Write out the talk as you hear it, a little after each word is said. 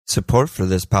Support for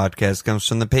this podcast comes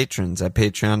from the patrons at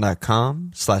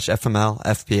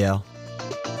patreon.com/FMLFPL.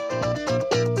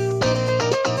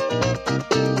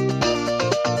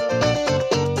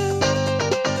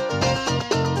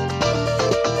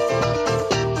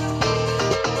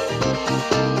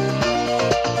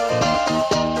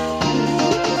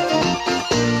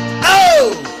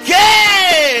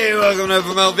 Okay! Welcome to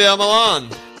FMLFPL Milan.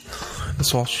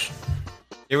 It's Walsh.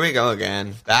 Here we go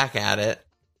again. Back at it.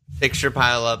 Picture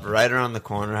pile up right around the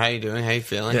corner. How you doing? How you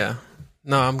feeling? Yeah.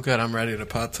 No, I'm good. I'm ready to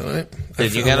pot tonight.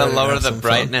 Dude, you gotta lower the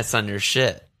brightness on your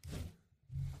shit.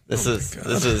 This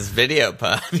is video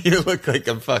pod. You look like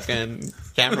a fucking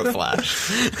camera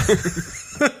flash.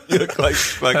 You look like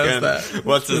fucking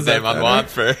what's his name on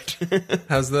Watford.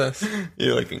 How's this?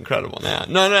 You look incredible now.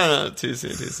 No. Too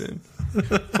soon.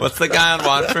 What's the guy on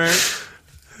Watford?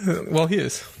 Well, he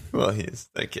is.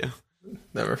 Thank you.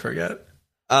 Never forget.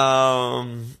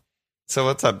 So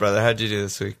what's up, brother? How'd you do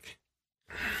this week?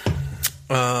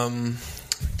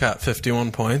 Got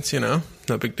 51 points, no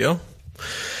big deal.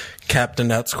 Captain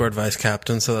outscored vice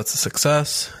captain, so that's a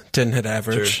success. Didn't hit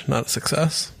average, Sure. not a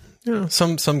success.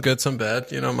 Some good, some bad.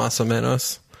 Más o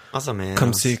menos.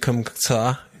 Come see, come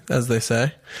sa, as they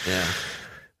say. Yeah.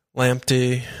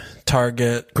 Lamptey,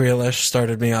 Target, Grealish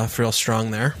started me off real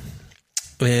strong there.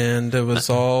 And it was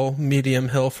all medium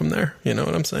hill from there. You know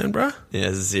what I'm saying, bruh?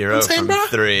 Yeah, 0 from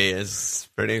 3 is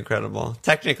pretty incredible.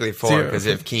 Technically 4 because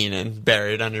you have Keenan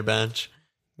buried on your bench.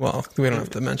 Well, we don't have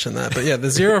to mention that. But yeah,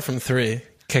 the 0 from 3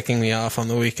 kicking me off on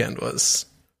the weekend was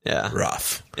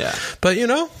rough. Yeah. But,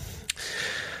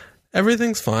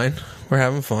 everything's fine. We're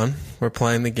having fun. We're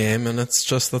playing the game, and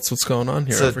that's what's going on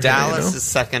here. So Dallas is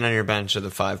second on your bench with a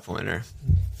 5-pointer.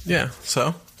 Yeah,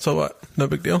 so what? No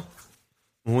big deal.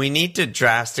 We need to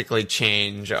drastically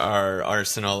change our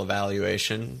Arsenal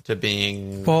evaluation to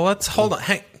being... Well, let's hold on.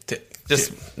 Hang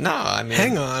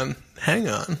on.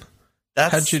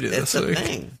 How'd you do this week?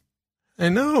 Thing. I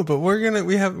know, but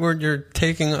you're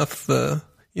taking off the...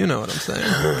 You know what I'm saying.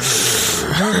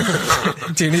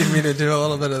 Do you need me to do a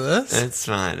little bit of this? It's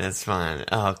fine.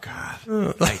 Oh, God.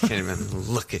 I can't even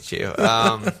look at you.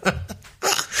 How'd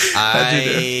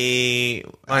you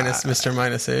do? Mr.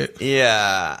 -8.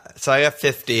 Yeah. So I got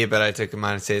 50, but I took a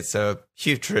 -8, so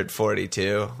putrid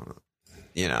 42.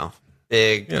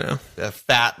 Big, a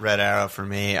fat red arrow for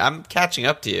me. I'm catching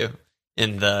up to you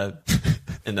in the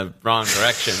wrong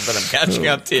direction, but I'm catching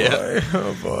up to you.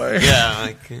 Oh boy. Yeah,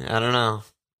 I don't know.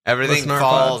 Everything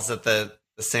falls at the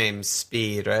same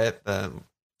speed, right? I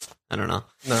don't know.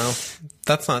 No,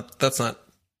 that's not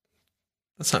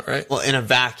right. Well, in a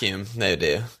vacuum, they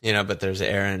do, but there's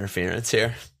air interference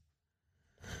here.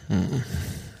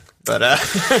 But,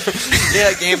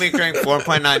 game week ranked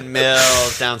 4.9 mil,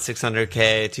 down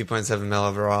 600K, 2.7 mil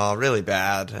overall. Really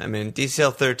bad. I mean,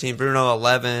 DCL 13, Bruno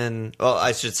 11. Well,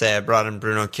 I should say I brought in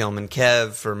Bruno, Kilman,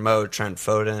 Kev for Mo, Trent,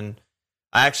 Foden.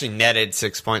 I actually netted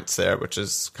 6 points there, which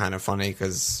is kind of funny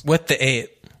because... With the 8.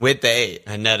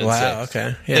 I netted 6. Wow,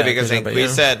 okay. Yeah, because we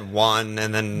said 1,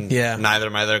 and then neither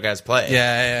of my other guys played.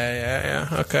 Yeah.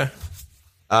 Okay.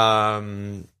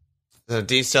 So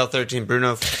DCL 13,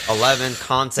 Bruno 11,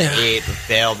 Consa 8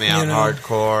 bailed me out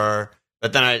hardcore.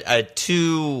 But then I had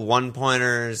 2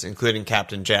 1-pointers, including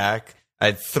Captain Jack. I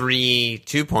had 3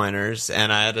 2-pointers,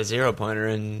 and I had a 0-pointer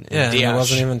in Diash. It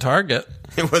wasn't even Target.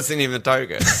 It wasn't even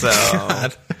Target, so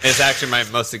it's actually my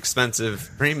most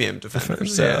expensive premium defender.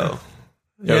 So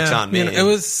joke's on me. It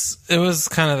was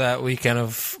kind of that weekend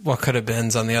of what could have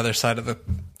been on the other side of the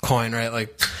coin, right?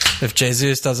 Like if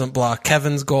Jesus doesn't block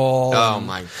Kevin's goal, oh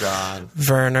my god,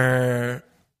 Werner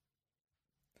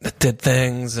did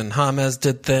things and James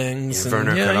did things. Yeah,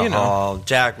 Werner could have hauled.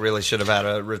 Jack really should have had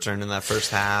a return in that first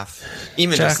half,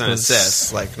 even Jack just an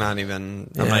assist. Like I'm not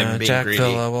even being Jack greedy.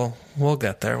 Villa, we'll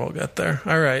get there.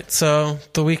 All right, so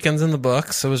the weekend's in the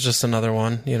books. It was just another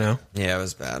one, Yeah, it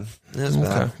was bad.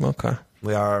 Bad. Okay.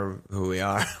 We are who we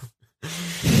are.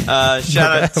 Shout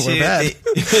out to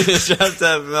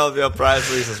FMLFPL Prize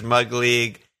Releases Mug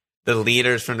League. The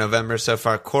leaders for November so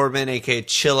far: Corbin, aka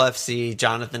Chill FC,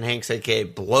 Jonathan Hanks, aka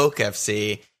Bloke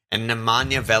FC, and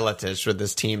Nemanja Veletic with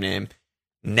this team name.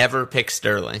 Never pick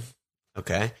Sterling.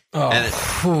 Okay. Oh,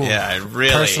 I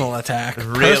really personal attack.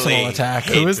 Really personal attack.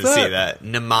 Hate Who is to that? see that.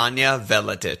 Nemanja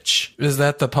Veletic. Is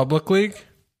that the public league?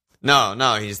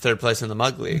 No, he's third place in the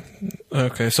Mug League.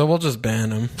 Okay, so we'll just ban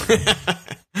him.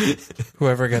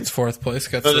 Whoever gets fourth place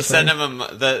gets. We'll just send him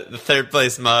the third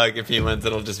place mug. If he wins,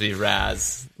 it'll just be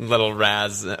Raz, little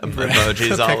Raz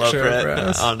emojis all over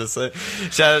it. Honestly,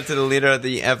 shout out to the leader of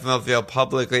the FMLFPL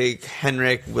Public League,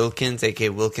 Henrik Wilkins, aka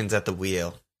Wilkins at the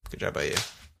wheel. Good job by you.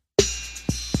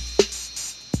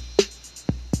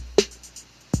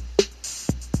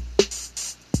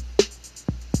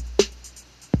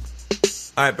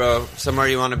 All right, bro. Somewhere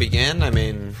you want to begin? I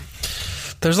mean,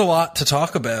 There's a lot to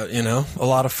talk about, a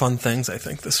lot of fun things, I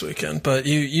think, this weekend. But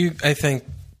you I think,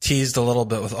 teased a little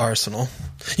bit with Arsenal.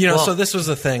 So this was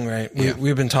the thing, right?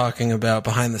 We've been talking about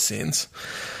behind the scenes.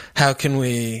 How can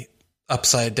we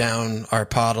upside down our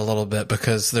pod a little bit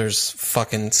because there's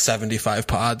fucking 75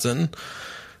 pods and,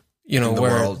 in the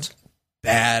we're world.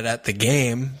 bad at the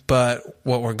game, but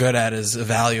what we're good at is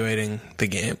evaluating the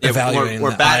game. Evaluating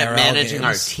we're the bad IRL at managing games.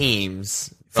 our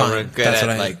teams, but Fine. we're good That's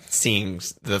at what seeing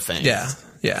the things.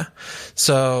 Yeah.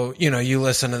 So, you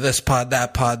listen to this pod,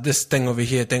 that pod, this thing over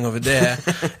here, thing over there.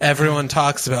 Everyone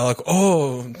talks about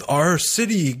our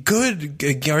city, good.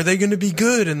 Are they going to be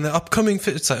good in the upcoming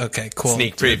it's like, okay, cool.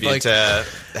 Sneak preview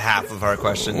to half of our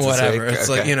questions. Whatever. This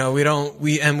week.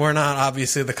 It's and we're not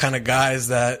obviously the kind of guys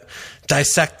that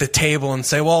dissect the table and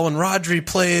say, well, when Rodri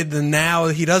played and now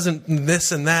he doesn't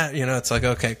this and that, it's like,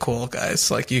 okay, cool, guys.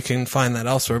 Like, you can find that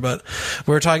elsewhere. But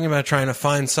we're talking about trying to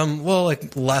find some,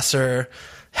 lesser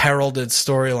heralded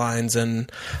storylines.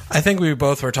 And I think we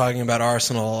both were talking about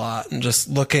Arsenal a lot and just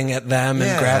looking at them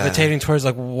and gravitating towards,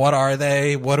 what are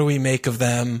they? What do we make of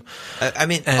them? I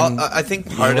mean, I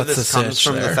think part of this comes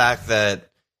from the fact that,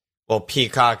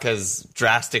 Peacock has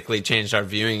drastically changed our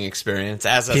viewing experience,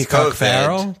 as has Peacock COVID.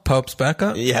 Farrell, Pope's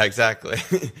backup. Yeah, exactly.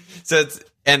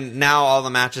 And now all the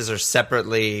matches are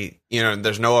separately,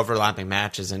 there's no overlapping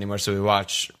matches anymore. So we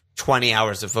watch 20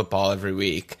 hours of football every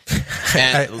week.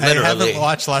 And I haven't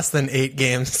watched less than 8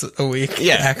 games a week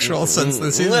since the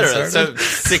season started. So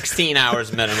 16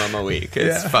 hours minimum a week.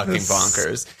 It's fucking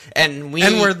bonkers. And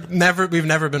we've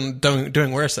never been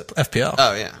doing worse at FPL.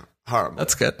 Oh yeah. Horrible.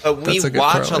 That's good. But we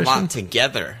watch a lot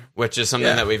together, which is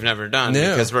something that we've never done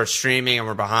because we're streaming and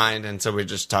we're behind, and so we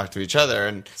just talk to each other.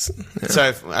 And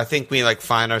so I think we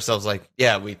find ourselves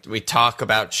we talk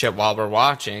about shit while we're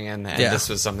watching, and this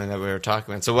was something that we were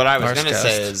talking about. So what I was going to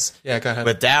say is, go ahead.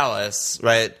 With Dallas,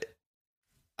 right?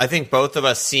 I think both of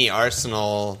us see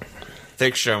Arsenal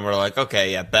fixture and we're like,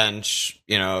 okay, bench,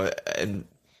 and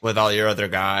with all your other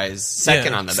guys,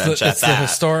 second on the bench. It's the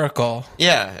historical.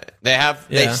 Yeah, they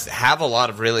have a lot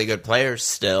of really good players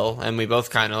still, and we both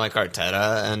kind of like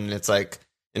Arteta, and it's like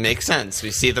it makes sense.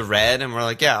 We see the red, and we're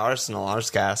like, yeah, Arsenal,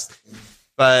 Arscast,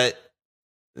 but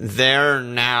they're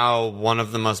now one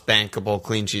of the most bankable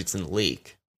clean sheets in the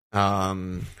league.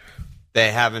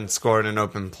 They haven't scored an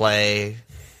open play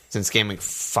since game week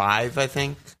 5, I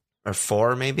think, or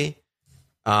 4 maybe,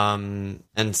 and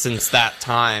since that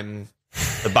time.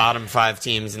 The bottom 5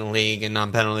 teams in the league in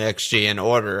non-penalty XG in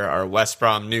order are West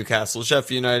Brom, Newcastle,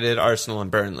 Sheffield United, Arsenal, and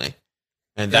Burnley.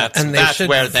 And that's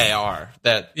where they are.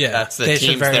 That's the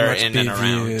teams they're in and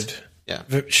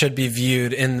around. Should be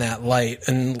viewed in that light,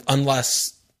 and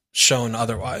unless shown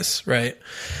otherwise, right?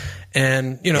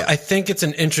 And, I think it's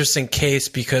an interesting case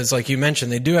because, like you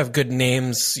mentioned, they do have good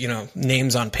names,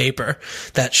 names on paper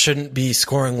that shouldn't be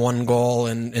scoring 1 goal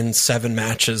in 7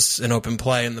 matches in open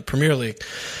play in the Premier League.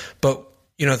 But,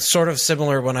 it's sort of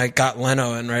similar when I got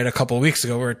Leno in, right, a couple of weeks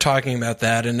ago. We were talking about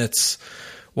that, and it's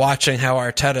watching how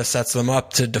Arteta sets them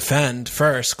up to defend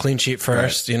first, clean sheet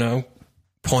first, right.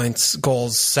 Points,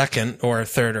 goals second or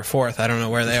third or fourth. I don't know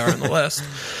where they are on the list.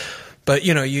 But,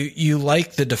 you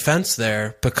like the defense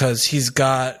there because he's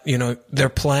got, they're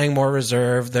playing more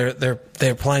reserve.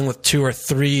 They're playing with 2 or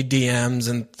 3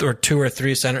 DMs or 2 or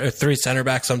 3 center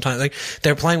backs sometimes.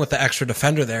 They're playing with the extra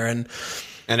defender there.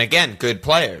 And again, good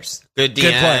players. Good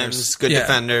DMs, good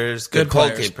defenders, good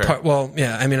goalkeeper.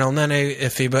 Elneny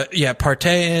iffy, but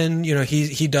Partey in,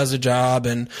 he does a job,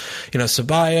 and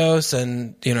Ceballos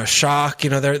and Shock,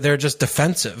 they're just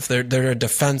defensive. They're a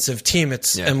defensive team.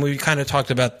 And we kind of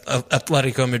talked about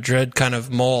Atletico Madrid kind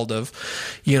of mold of,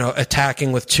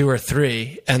 attacking with 2 or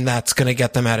 3, and that's going to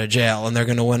get them out of jail, and they're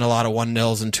going to win a lot of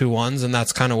 1-0s and 2-1s, and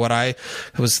that's kind of what I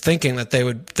was thinking that they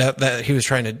would that he was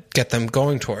trying to get them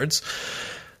going towards.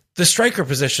 The striker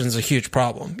position is a huge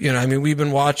problem. We've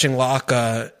been watching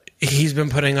Laka. He's been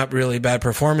putting up really bad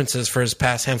performances for his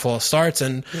past handful of starts.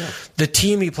 And the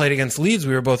team he played against Leeds,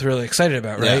 we were both really excited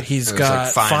about, right? Yeah, he's got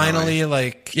finally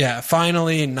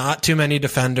not too many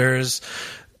defenders.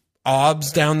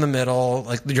 Obbs down the middle,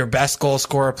 your best goal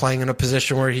scorer playing in a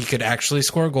position where he could actually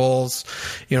score goals,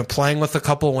 playing with a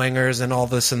couple wingers and all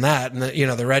this and that. And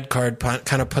the red card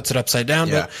kind of puts it upside down.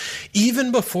 Yeah. But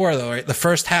even before though, right, the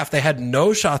first half, they had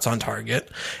no shots on target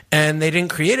and they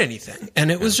didn't create anything. And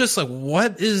it was just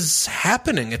what is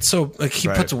happening? It's so he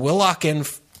puts Willock in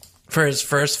for his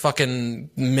first fucking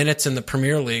minutes in the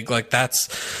Premier League.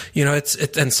 That's,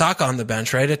 it's and Saka on the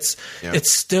bench, right? It's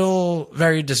still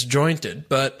very disjointed,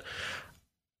 but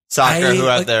Saka, who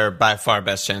had their by far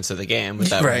best chance of the game with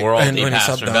that worldly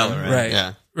pass from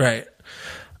Bellerin. Right.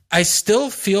 I still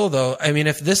feel, though, I mean,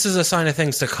 if this is a sign of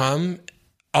things to come,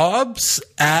 Obbs,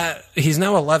 he's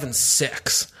now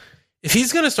 11-6. If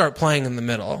he's going to start playing in the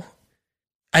middle,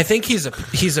 I think he's a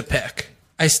pick.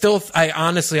 I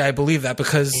honestly believe that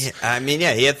because... he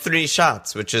had 3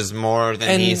 shots, which is more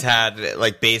than he's had,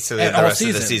 like, basically the rest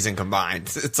of the season combined.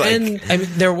 It's like... And, I mean,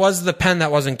 there was the pen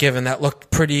that wasn't given that looked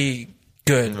pretty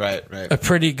good. Right. A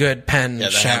pretty good pen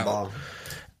the shout. handball.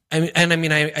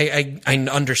 I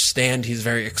understand he's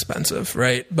very expensive,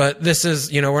 right? But this is,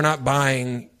 we're not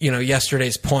buying,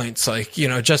 yesterday's points. Like,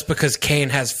 just because Kane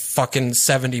has fucking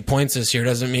 70 points this year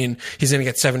doesn't mean he's going to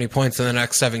get 70 points in the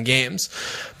next 7 games.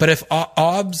 But if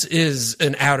Obbs is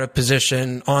an out of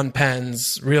position, on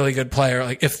pens, really good player,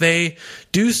 like if they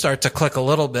do start to click a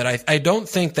little bit, I don't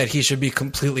think that he should be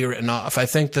completely written off. I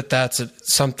think that that's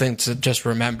something to just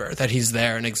remember, that he's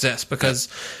there and exists, because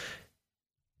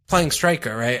playing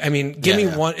striker, right? I mean, give me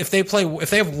one. If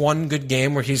they have one good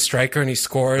game where he's striker and he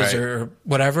scores or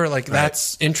whatever, like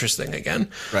that's interesting again.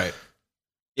 Right.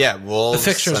 Yeah. Wolves.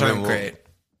 The fixtures aren't great.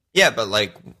 Yeah, but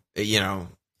like,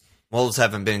 Wolves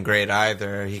haven't been great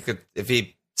either. If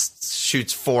he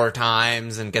shoots 4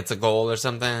 times and gets a goal or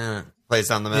something, plays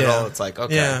down the middle, it's like,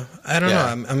 okay. Yeah. I don't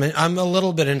know. I'm a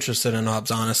little bit interested in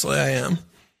Obbs, honestly. I am.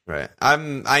 Right. I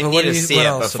need to see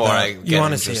it before I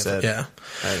get interested. See it, yeah.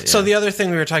 So the other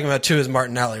thing we were talking about too is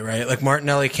Martinelli, right? Like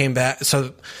Martinelli came back.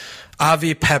 So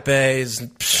Avi Pepe is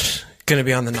going to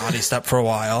be on the naughty step for a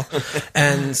while.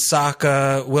 And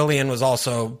Saka, Willian was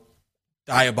also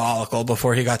diabolical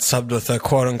before he got subbed with a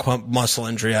quote-unquote muscle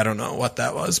injury. I don't know what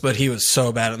that was, but he was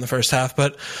so bad in the first half.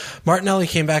 But Martinelli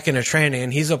came back into training,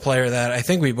 and he's a pla's that I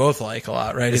think we both like a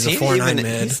lot, right? He's a 4-9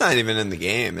 mid. He's not even in the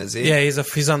game, is he? Yeah,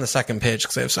 he's on the second page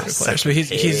because they have so many players. But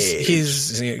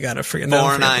he's you got to forget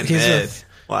 4-9 mid.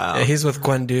 Wow. Yeah, he's with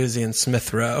Guendouzi and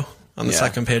Smith Rowe on the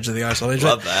second page of the Arsenal page.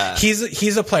 Love that.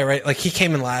 He's a player, right? Like he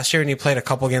came in last year and he played a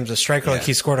couple games as striker. Yeah. Like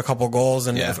he scored a couple goals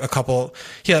and he had like a couple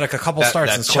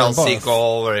starts and scored Chelsea both.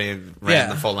 Goal where he ran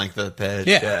the full length of the pitch.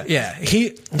 Yeah.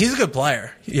 He's a good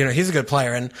player. He's a good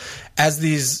player. And as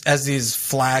these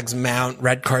flags mount,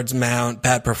 red cards mount,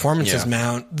 bad performances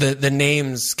mount, the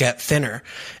names get thinner.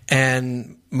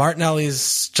 And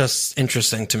Martinelli's just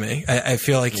interesting to me. I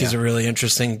feel like he's a really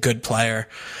interesting, good player.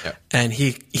 Yeah. And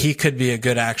he could be a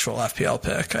good actual FPL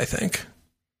pick, I think.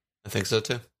 I think so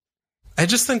too. I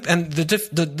just think, and the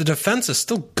defense is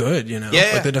still good, Yeah.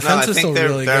 Like the defense is still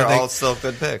really good. They're all still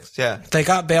good picks, yeah. They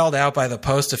got bailed out by the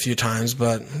post a few times,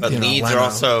 but Leeds are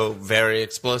also very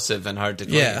explosive and hard to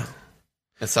clean. Yeah.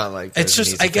 It's not like it's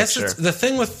just. I guess it's the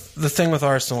thing with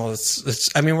Arsenal.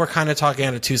 It's. I mean, we're kind of talking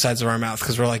out of 2 sides of our mouth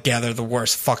because we're like, yeah, they're the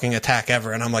worst fucking attack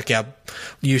ever, and I'm like, yeah,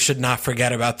 you should not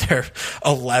forget about their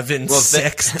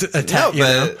 11-6 attack.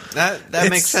 No, but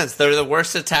that makes sense. They're the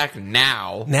worst attack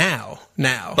now.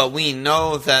 Now. But we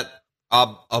know that.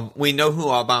 We know who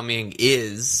Aubameyang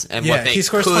is and what they he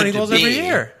scores could 20 goals be, every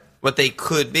year. What they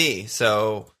could be.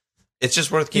 So it's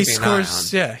just worth keeping an eye on.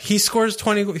 Yeah, he scores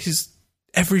 20. He's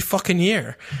every fucking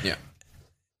year. Yeah.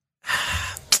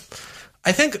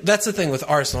 I think that's the thing with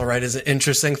Arsenal, right? Is an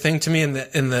interesting thing to me in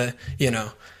the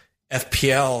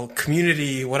FPL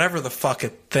community, whatever the fuck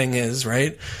it thing is,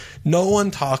 right? No one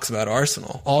talks about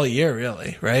Arsenal all year,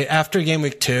 really, right? After game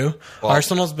week 2,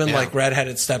 Arsenal's been like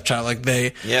redheaded stepchild. Like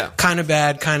they kind of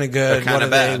bad, kind of good. What are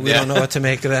they? We don't know what to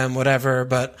make of them, whatever.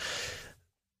 But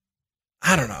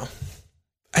I don't know.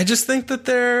 I just think that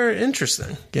they're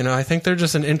interesting. I think they're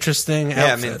just an interesting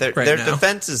outfit. Their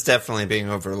defense is definitely being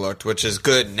overlooked, which is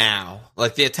good now.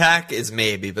 Like the attack is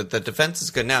maybe, but the defense is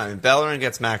good now. I mean, Bellerin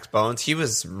gets max bones. He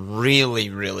was really,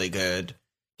 really good.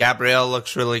 Gabriel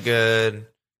looks really good.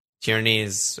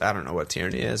 Tierney's, I don't know what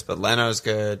Tierney is, but Leno's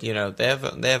good. They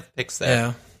have picks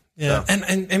there. Yeah. So.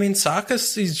 And I mean,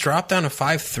 Saka's he's dropped down to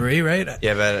 5'3", right?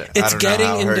 Yeah, but it's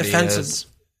getting in defensive.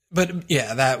 But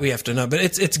yeah, that we have to know. But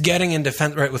it's getting in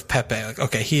defense right with Pepe. Like,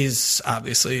 okay, he's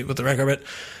obviously with the record, but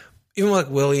even like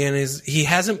Willian he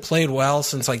hasn't played well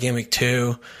since like game week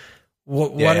 2.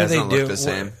 What do they do? The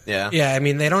same. Yeah. I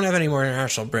mean, they don't have any more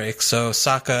international breaks, so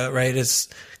Saka is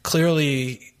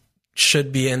clearly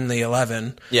should be in the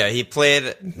 11. Yeah, he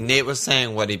played. Nate was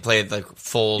saying he played like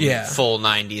full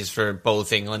 90s for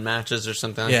both England matches or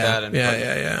something like that,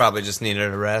 and probably just needed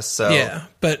a rest. So yeah,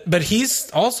 but he's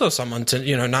also someone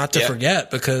to not to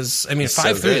forget because I mean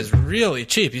 5'3" is really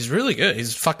cheap. He's really good.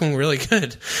 He's fucking really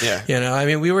good. Yeah, I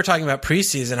mean we were talking about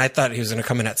preseason. I thought he was going to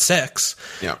come in at 6.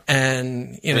 Yeah,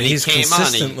 and he's came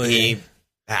consistently he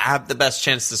had the best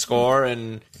chance to score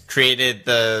and created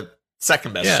the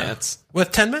second best chance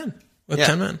with 10 men.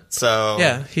 10 men. So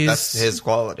that's his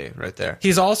quality right there.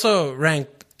 He's also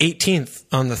ranked 18th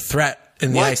on the threat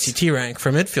in the ICT rank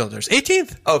for midfielders.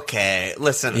 18th. Okay,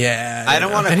 listen. Yeah. I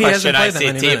don't want to question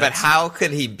ICT, but minutes. how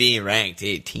could he be ranked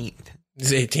 18th?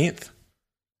 He's 18th.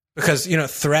 Because,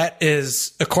 threat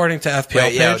is, according to FPL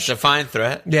Wait, yeah, page. define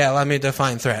threat. Yeah, let me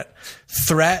define threat.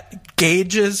 Threat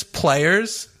gauges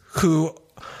players who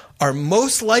are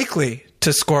most likely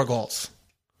to score goals.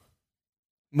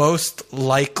 Most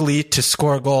likely to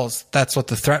score goals. That's what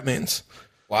the threat means.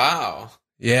 Wow.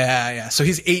 Yeah. So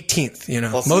he's 18th,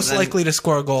 Well, so most likely to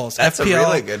score goals. That's FPL, a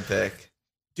really good pick.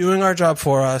 doing our job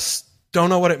for us. Don't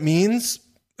know what it means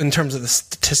in terms of the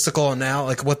statistical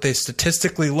like what they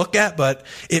statistically look at, but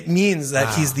it means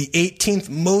that he's the 18th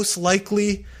most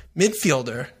likely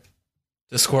midfielder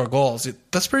to score goals.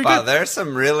 That's pretty good. There's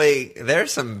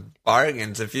some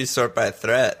bargains if you sort by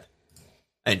threat.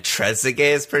 And Trezeguet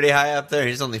is pretty high up there.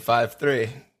 He's only 5'3".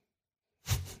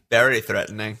 Very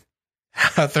threatening.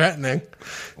 How threatening.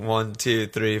 1, 2,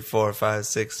 3, 4, 5,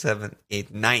 6, 7,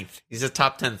 8, 9th. He's a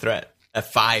top 10 threat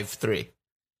at 5'3".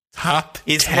 Top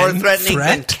He's 10 more threatening threat?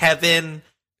 than Kevin,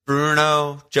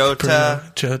 Bruno,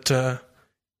 Jota.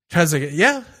 Trezeguet.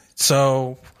 Yeah.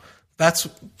 So let's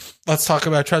talk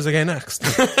about Trezeguet next.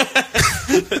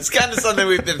 It's kind of something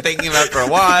we've been thinking about for a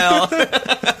while.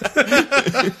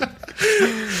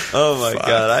 Oh my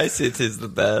God, ICT is the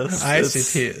best.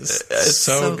 ICT is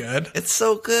so good. It's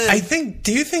so good.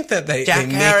 Do you think that they Jack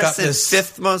make Harrison, up this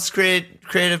fifth most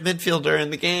creative midfielder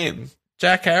in the game.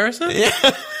 Jack Harrison? Yeah.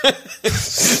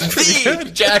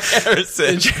 The Jack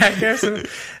Harrison. Jack Harrison.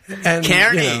 And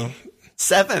Kearney,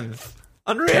 7th.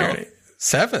 Unreal. Kearney,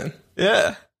 7.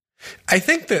 Yeah. I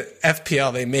think that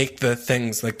FPL, they make the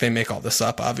things, like they make all this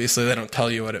up. Obviously, they don't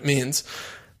tell you what it means.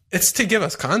 It's to give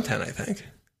us content, I think.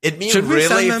 Should we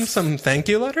send them some thank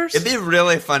you letters? It'd be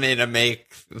really funny to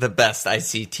make the best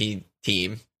ICT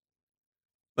team.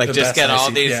 Like, The just best get all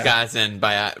ICT, these yeah. guys in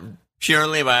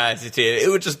purely by ICT. It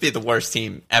would just be the worst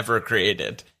team ever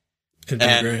created. It'd be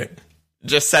great.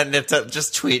 Just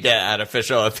just tweet it at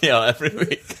official FPL every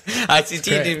week.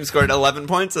 ICT team scored 11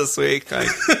 points this week.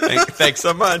 Thanks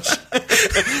so much.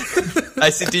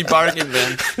 ICT bargain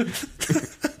bin.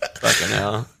 Fucking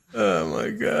hell. Oh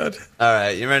my God. All right,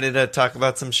 you ready to talk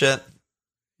about some shit?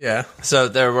 Yeah. So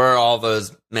there were all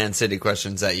those Man City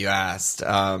questions that you asked.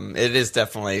 It is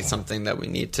definitely something that we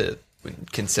need to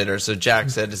consider. So Jack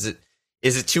said, is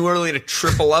it too early to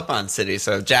triple up on City?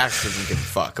 So Jack doesn't give a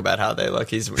fuck about how they look.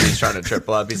 He's trying to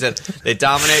triple up. He said they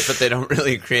dominate, but they don't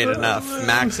really create enough.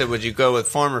 Max said, would you go with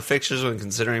former fixtures when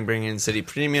considering bringing in City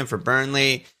Premium for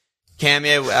Burnley?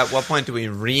 Camia, at what point do we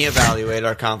reevaluate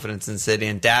our confidence in City?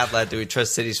 And Dadlad, do we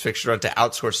trust City's fixture run to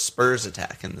outscore Spurs'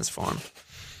 attack in this form?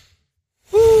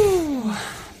 Woo.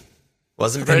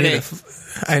 Wasn't pretty.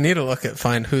 I need to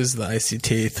find who's the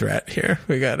ICT threat here.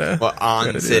 We gotta. What,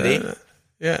 on City?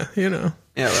 Yeah, Yeah,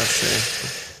 let's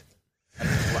see.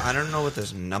 I don't know what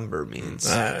this number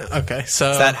means. Okay,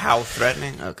 so is that how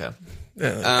threatening? Okay.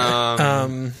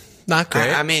 Not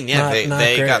great. I mean, yeah, not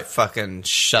they great. got fucking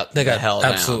shut They the got hell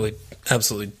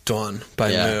absolutely done by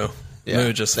Yeah. Moo. Yeah.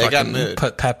 Moo just They got fucking mooed.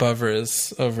 put Pep over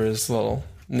his little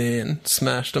knee and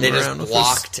smashed him down. They around. just with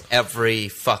blocked every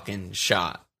fucking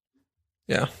shot.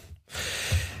 Yeah.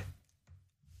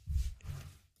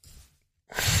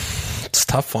 It's a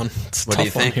tough one. It's a What do you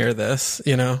tough one. think? Hear this.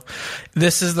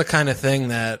 This is the kind of thing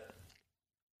that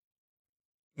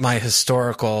my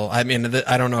historical, I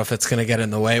don't know if it's going to get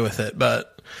in the way with it, but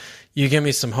you give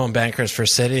me some home bankers for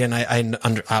City, and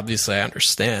obviously I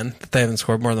understand that they haven't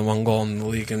scored more than one goal in the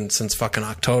league since fucking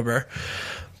October.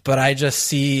 But I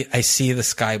see the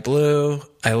sky blue.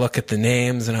 I look at the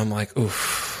names and I'm like,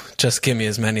 oof, just give me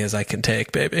as many as I can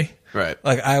take, baby. Right.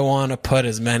 Like, I want to put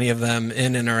as many of them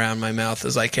in and around my mouth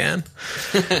as I can.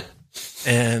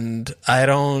 And I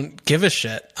don't give a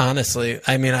shit, honestly.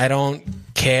 I mean, I don't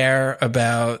care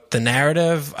about the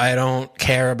narrative. I don't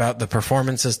care about the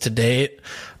performances to date.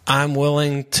 I'm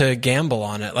willing to gamble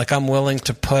on it. Like, I'm willing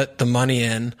to put the money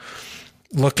in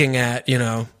looking at,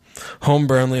 home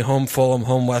Burnley, home Fulham,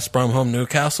 home West Brom, home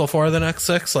Newcastle for the next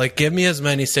 6. Like, give me as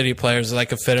many City players as I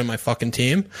could fit in my fucking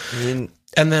team.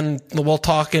 And then we'll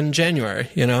talk in January,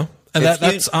 And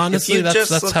that's honestly,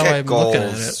 that's how I'm looking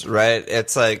at it. Right?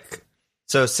 It's like,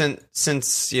 so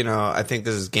since I think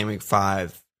this is game week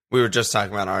 5, we were just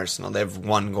talking about Arsenal. They have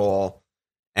 1 goal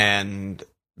and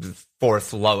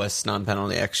 4th lowest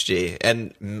non-penalty XG.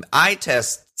 And eye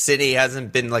test, City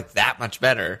hasn't been like that much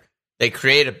better. They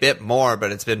create a bit more,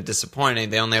 but it's been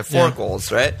disappointing. They only have 4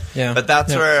 goals, right? Yeah. But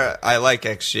that's where I like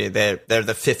XG. They're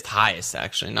the 5th highest,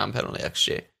 actually, non-penalty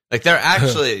XG. Like, they're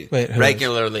actually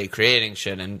regularly creating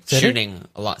shit and shooting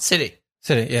a lot. City,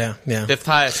 yeah. 5th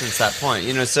highest since that point.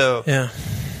 So Yeah.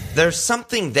 there's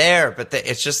something there, but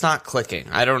it's just not clicking.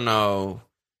 I don't know.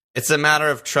 It's a matter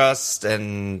of trust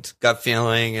and gut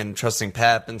feeling and trusting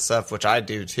Pep and stuff, which I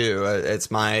do too. It's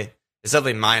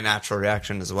definitely my natural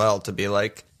reaction as well to be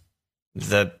like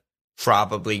the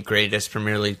probably greatest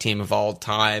Premier League team of all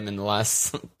time in the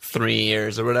last 3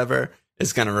 years or whatever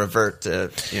is going to revert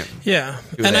to, who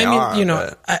and they I mean,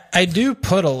 are, I do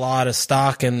put a lot of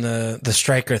stock in the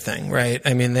striker thing, right?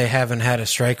 I mean, they haven't had a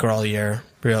striker all year,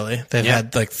 really. They've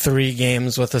had like 3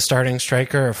 games with a starting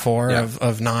striker, or 4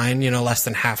 of 9, less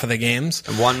than half of the games.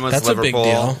 And one was That's Liverpool, a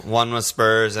big deal. one was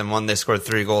Spurs, and one they scored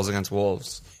 3 goals against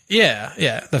Wolves.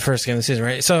 Yeah, the first game of the season,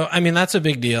 right? So, I mean, that's a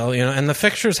big deal, and the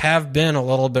fixtures have been a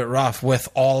little bit rough with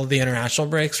all of the international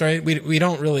breaks, right? We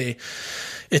don't really...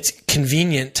 It's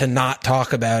convenient to not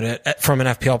talk about it from an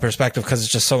FPL perspective because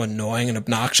it's just so annoying and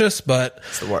obnoxious, but...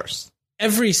 It's the worst.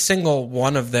 Every single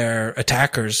one of their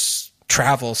attackers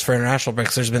travels for international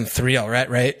breaks. There's been 3 already,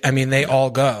 right? I mean, they all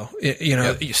go.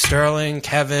 Sterling,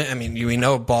 Kevin. I mean, we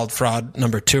know bald fraud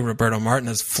number 2, Roberto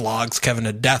Martinez, flogs Kevin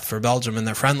to death for Belgium in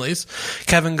their friendlies.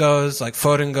 Kevin goes, like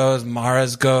Foden goes,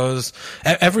 Mahrez goes,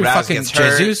 every Raz fucking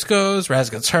Jesus goes, Raz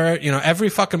gets hurt. Every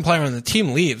fucking player on the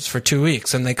team leaves for 2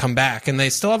 weeks and they come back and they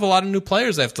still have a lot of new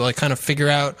players. They have to like kind of figure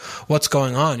out what's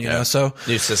going on, you know? So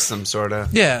new system, sort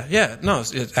of. Yeah. No,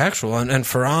 it's actual. And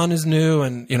Ferran is new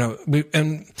and,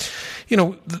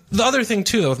 the other thing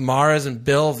too, though, with Mahrez and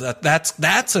Bill,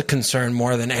 that's a concern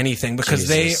more than anything because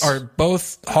they are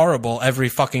both horrible every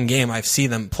fucking game I see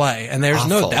them play, and there's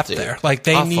no depth there. Like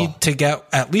they need to get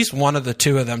at least one of the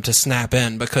 2 of them to snap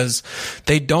in because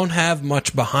they don't have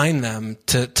much behind them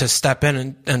to step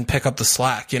in and pick up the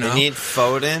slack. They need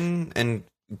Foden, and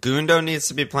Gundo needs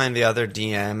to be playing the other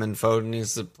DM, and Foden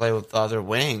needs to play with the other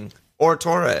wing or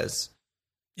Torres.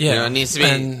 Yeah, it needs to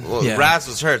be. Raz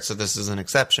was hurt, so this is an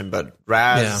exception. But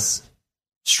Raz,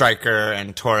 striker,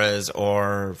 and Torres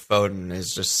or Foden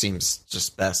seems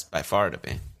best by far to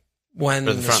be when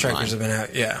the strikers have been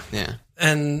out. Yeah.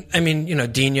 And I mean,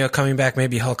 Dino coming back,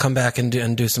 maybe he'll come back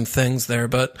and do some things there.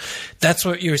 But that's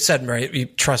what you said, right? You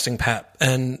trusting Pep,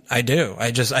 and I do. I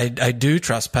do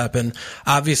trust Pep, and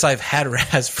obviously I've had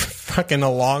Raz for fucking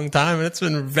a long time, and it's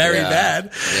been very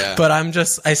bad. Yeah. But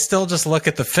I still just look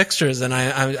at the fixtures, and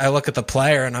I look at the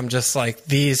player, and I'm just like,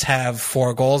 these have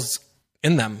 4 goals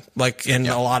in them, like in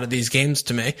a lot of these games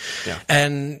to me. Yeah.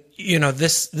 And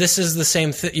this is the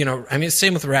same thing. I mean,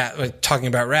 same with Raz. Like, talking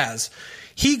about Raz.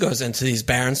 He goes into these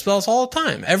barren spells all the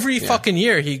time. Every fucking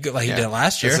year, he did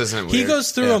last year. He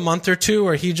goes through a month or 2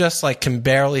 where he just like can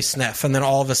barely sniff, and then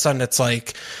all of a sudden it's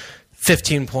like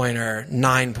 15-pointer,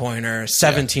 9-pointer,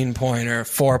 17-pointer,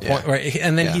 4-point, right?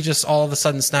 And then he just all of a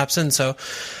sudden snaps in. So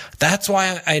that's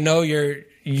why I know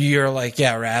you're like,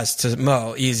 Raz to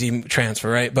Mo, easy transfer,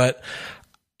 right?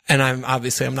 And I'm not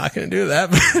going to do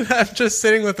that, but I'm just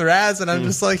sitting with Raz, and I'm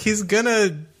just like, he's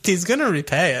gonna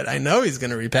repay it. I know he's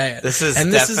gonna repay it. This is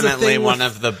definitely one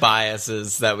of the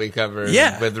biases that we covered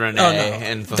with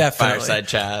Renee in the Fireside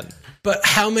Chat. But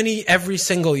how many every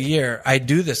single year I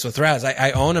do this with Raz?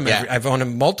 I own him. I've owned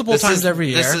him multiple times every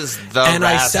year. This is the and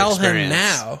Raz I sell experience. him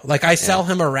now. Like I sell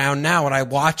him around now, and I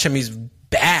watch him. He's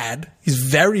bad. He's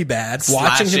very bad.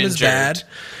 Watching him is bad.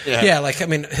 Yeah. Like, I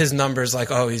mean, his numbers, like,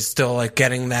 he's still like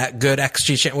getting that good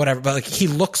XG, whatever. But like, he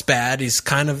looks bad. He's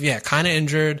kind of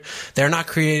injured. They're not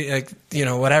creating, like,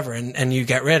 whatever. And you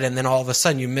get rid, and then all of a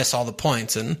sudden you miss all the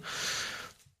points, and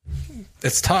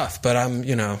it's tough. But I'm,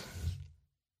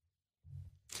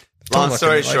 long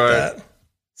story short,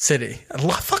 City. I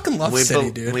fucking love City,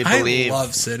 dude. I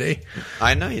love City.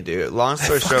 I know you do. Long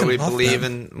story short,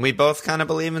 we both kind of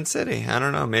believe in City. I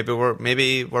don't know.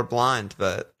 Maybe we're blind,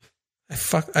 but I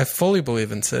fully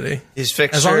believe in City. These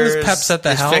fixtures, as long as Pep's at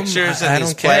the helm, fixtures and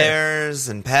these players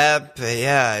and Pep.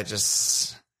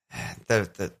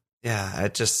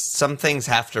 Some things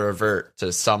have to revert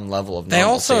to some level of normalcy. They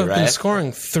also have been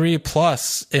scoring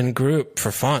 3+ in group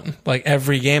for fun. Like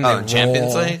every game,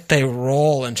 Champions League, they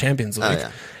roll in Champions League. Oh,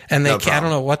 yeah. And I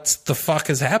don't know what the fuck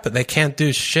has happened. They can't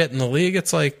do shit in the league.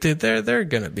 It's like, dude, they're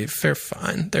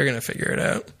fine. They're gonna figure it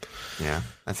out. Yeah,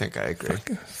 I think I agree.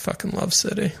 Fucking love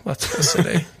City. Let's go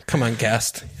City. Come on,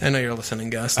 Guest. I know you're listening,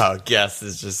 Guest. Oh, Guest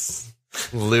is just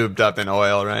lubed up in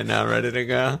oil right now, ready to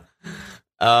go.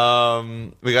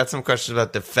 We got some questions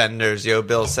about defenders. Yo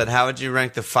Bill said, how would you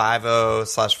rank the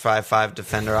 5-0/5-5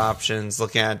 defender options?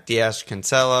 Looking at Diaz,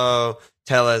 Cancelo,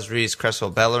 Tellez, Reece,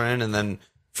 Cresswell, Bellerin, and then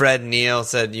Fred Neal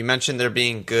said, you mentioned there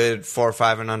being good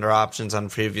 4-5 and under options on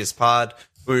previous pod.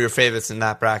 Who are your favorites in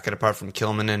that bracket apart from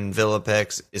Kilman and Villa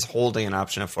picks? Is Holding an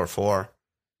option at 4-4?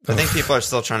 I think people are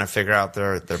still trying to figure out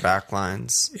their back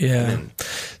lines. Yeah.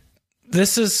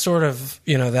 this is sort of,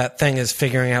 that thing is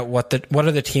figuring out what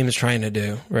are the teams trying to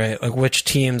do, right? Like which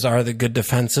teams are the good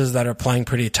defenses that are playing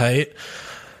pretty tight.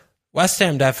 West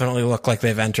Ham definitely look like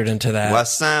they've entered into that.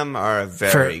 West Ham are a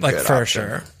very good for option.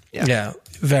 sure. Yeah,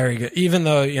 very good. Even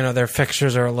though, their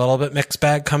fixtures are a little bit mixed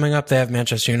bag coming up. They have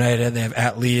Manchester United, they have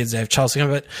at Leeds, they have Chelsea,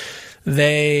 but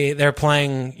they're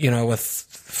playing, with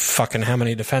fucking how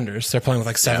many defenders? They're playing with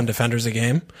like 7 defenders a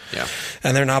game. Yeah.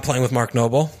 And they're not playing with Mark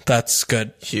Noble. That's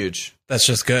good. Huge. That's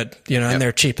just good, and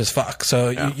they're cheap as fuck.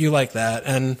 So you like that.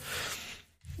 And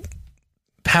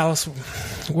Palace,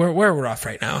 we're rough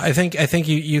right now. I think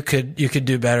you could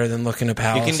do better than looking at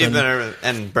Palace. You can do better,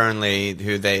 and Burnley,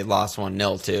 who they lost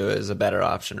 1-0 to, is a better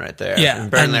option right there. Yeah,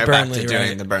 and Burnley are back to Burnley, doing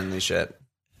right. the Burnley shit.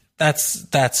 That's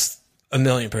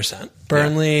 1,000,000%.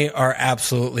 Burnley are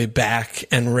absolutely back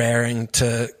and raring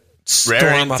to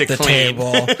storm up the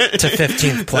table to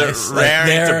 15th place. They're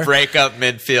raring to break up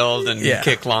midfield and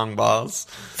kick long balls.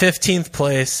 15th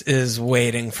place is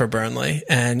waiting for Burnley.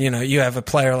 And, you have a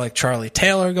player like Charlie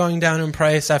Taylor going down in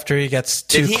price after he gets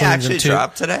 2 Did he cleans actually and 2.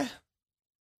 drop today?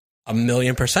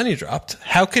 1,000,000% he dropped.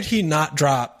 How could he not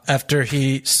drop after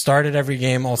he started every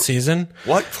game all season?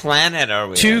 What planet are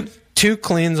we in? 2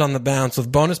 cleans on the bounce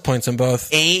with bonus points in both.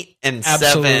 8 and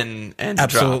 7 and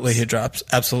absolutely drops. He drops.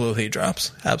 Absolutely he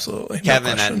drops. Absolutely.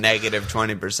 Kevin at negative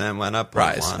 20% went up.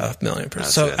 Rise one. of 1,000,000%.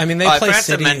 That's So good. I mean, they I play forgot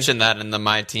City. to mention that in the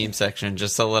My Team section.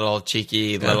 Just a little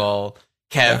cheeky little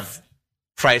Kev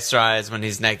price rise when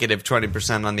he's negative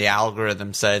 20% on the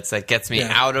algorithm sites that gets me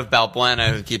out of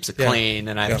Balbuena, who keeps it clean,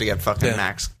 and I have to get fucking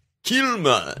Max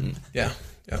Kielman. Yeah.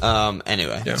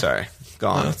 Anyway, sorry. Go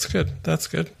on. No, that's good. That's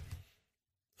good.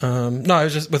 No, I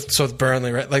was just with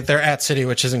Burnley, right? Like they're at City,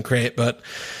 which isn't great, but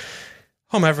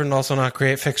home Everton also not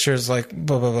great. Fixtures like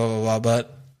blah blah blah blah blah.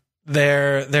 But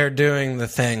they're doing the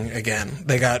thing again.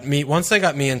 They got me once they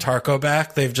got me and Tarko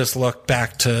back. They've just looked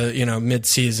back to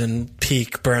mid-season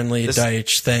peak Burnley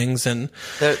Deitch things, and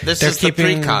this is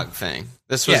keeping the precog thing.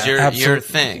 This was your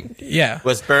thing. Yeah,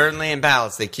 was Burnley and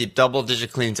Palace. They keep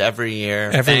double-digit cleans every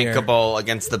year, bankable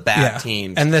against the bad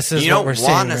teams. And this is what we're seeing.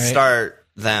 You don't want to start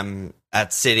them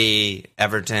at City,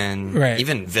 Everton, right.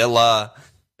 even Villa,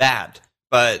 bad.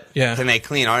 But can they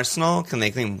clean Arsenal? Can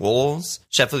they clean Wolves?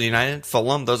 Sheffield United?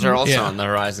 Fulham? Those are also on the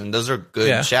horizon. Those are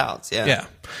good shouts. Yeah.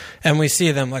 And we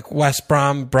see them like West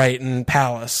Brom, Brighton,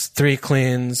 Palace, 3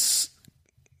 cleans.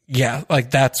 Yeah,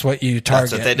 like that's what you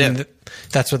target. That's what they do.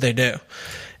 That's what they do.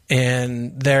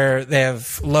 And they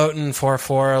have Lowton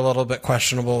 4-4, a little bit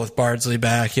questionable with Bardsley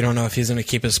back. You don't know if he's going to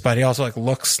keep his spot. He also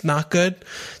looks not good.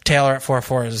 Taylor at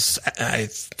 4-4 is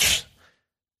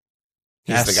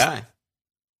he's the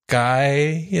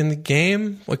guy in the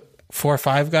game, like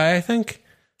 4-5 guy, I think.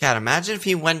 God, imagine if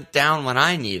he went down when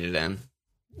I needed him.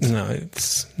 No,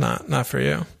 it's not for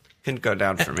you. Couldn't go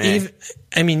down for me.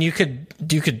 You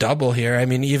could double here. I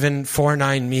mean, even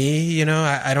 4-9 me,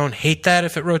 I don't hate that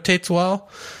if it rotates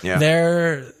well. Yeah.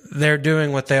 They're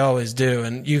doing what they always do,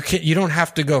 and you don't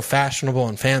have to go fashionable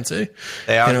and fancy.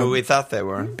 They are who we thought they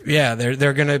were. Yeah,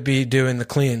 they're going to be doing the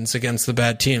cleans against the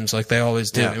bad teams like they always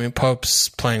do. Yeah. I mean, Pope's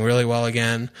playing really well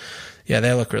again. Yeah,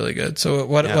 they look really good. So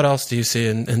what else do you see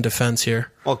in defense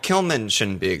here? Well, Kilman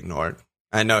shouldn't be ignored.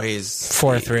 I know he's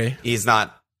 4-3. He's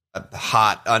not a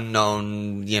hot,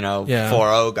 unknown,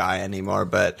 4-0 guy anymore,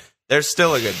 but they're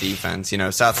still a good defense.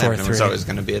 Southampton 4-3. was always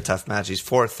going to be a tough match. He's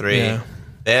 4-3. Yeah.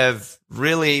 They have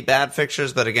really bad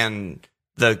fixtures, but again,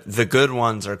 the good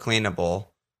ones are cleanable.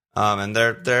 And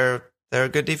they're a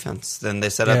good defense. Then they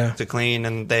set up to clean,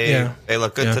 and they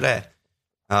look good today.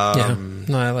 No,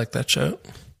 I like that shot.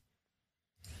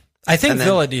 I think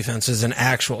Villa defense is an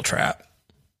actual trap.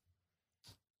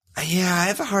 Yeah, I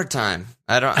have a hard time.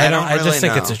 I just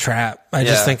think it's a trap. I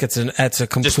just think it's a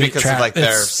complete just because trap. of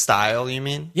their style, you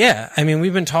mean? Yeah, I mean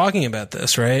we've been talking about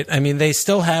this, right? I mean they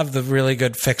still have the really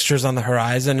good fixtures on the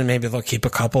horizon, and maybe they'll keep a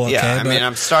couple. Okay, I mean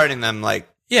I'm starting them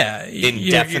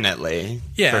indefinitely.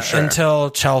 For sure. Until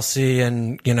Chelsea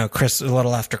and a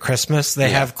little after Christmas,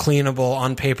 they have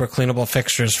on paper cleanable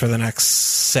fixtures for the next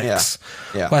 6.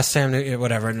 Yeah. West Ham,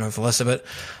 whatever. I don't know if Alyssa, but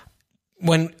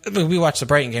when we watch the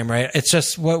Brighton game, right? It's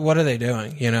just what are they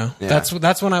doing?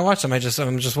 That's when I watch them. I'm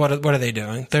just what are they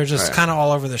doing? They're just kind of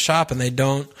all over the shop, and they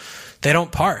don't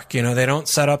park. They don't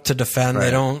set up to defend. Right.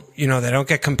 They don't they don't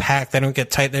get compact. They don't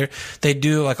get tight. They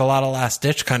do like a lot of last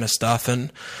ditch kind of stuff,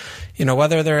 and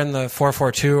whether they're in the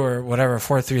 4-4-2 or whatever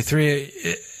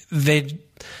 4-3-3,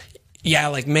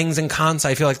 like Mings and Konsa,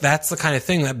 I feel like that's the kind of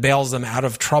thing that bails them out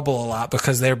of trouble a lot,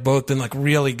 because they're both been like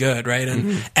really good, right?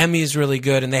 And Emmy's really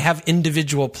good, and they have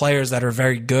individual players that are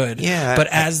very good. Yeah. But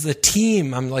as the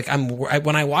team,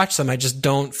 when I watch them, I just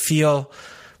don't feel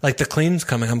like the clean's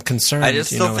coming. I'm concerned. I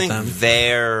just still with think them.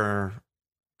 they're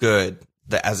good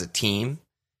as a team.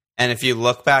 And if you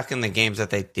look back in the games that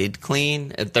they did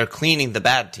clean, they're cleaning the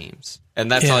bad teams.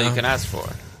 And that's all you can ask for.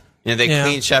 They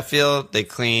clean Sheffield, they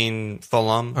clean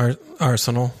Fulham.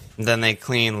 Arsenal. Then they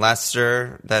clean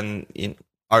Leicester, then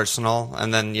Arsenal,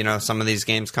 and then, some of these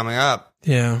games coming up.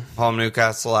 Yeah. Home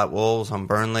Newcastle, at Wolves, home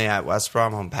Burnley, at West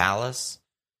Brom, home Palace.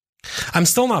 I'm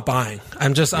still not buying.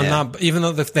 I'm not, even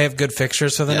though they have good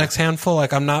fixtures for the next handful,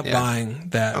 like I'm not buying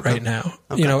that right now.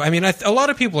 Okay. A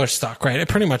lot of people are stuck, right?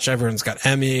 Pretty much everyone's got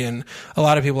Emmy, and a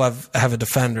lot of people have a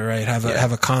defender, right? Have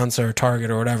a Konsa or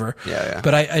Target or whatever. Yeah.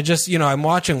 But I just, I'm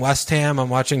watching West Ham, I'm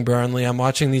watching Burnley, I'm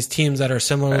watching these teams that are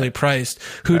similarly priced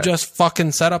who just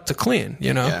fucking set up to clean,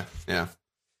 Yeah.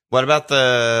 What about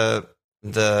the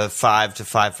 5 to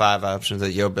 5-5 options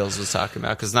that Yo Bills was talking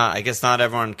about? Because I guess not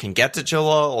everyone can get to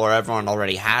Chilwell, or everyone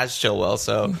already has Chilwell.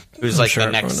 So who's the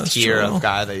next tier of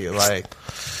guy that you like?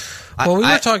 Well, we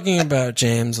were talking about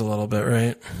James a little bit,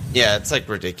 right? Yeah, it's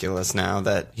ridiculous now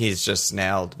that he's just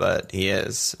nailed, but he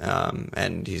is,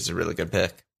 and he's a really good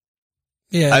pick.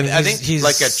 Yeah, I think he's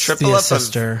a triple up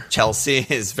of Chelsea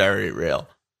is very real.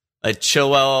 Like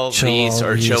Chilwell, Reece,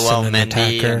 or Chilwell,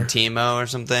 Mendy, and Timo or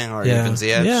something, or even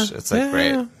Ziyech. Yeah. It's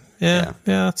great. Yeah,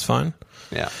 that's fine.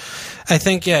 Yeah. I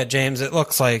think, James, it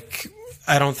looks like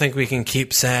I don't think we can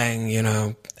keep saying,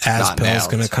 Aspill's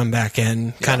going to come back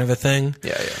in kind of a thing.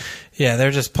 Yeah. Yeah, they're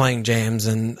just playing James,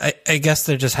 and I guess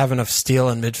they just have enough steel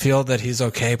in midfield that he's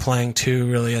okay playing two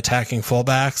really attacking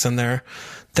fullbacks, and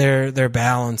their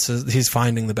balance is, he's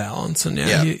finding the balance, and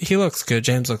he looks good.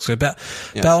 James looks good.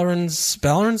 Bellerin's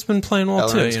been playing well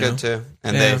too. Bellerin's good too,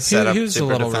 and they set up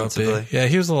super defensively. Ropey. Yeah,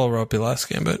 he was a little ropey last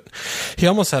game, but he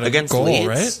almost had a against goal, Leeds?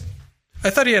 right? I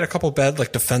thought he had a couple bad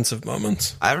defensive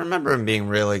moments. I remember him being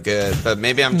really good, but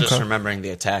maybe I'm just remembering the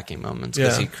attacking moments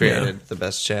because he created the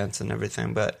best chance and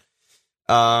everything. But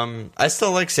I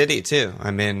still like City too.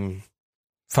 I mean.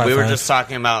 5-5. We were just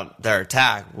talking about their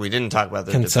attack. We didn't talk about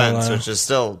their defense, which is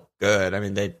still good. I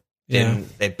mean, they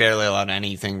barely allowed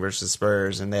anything versus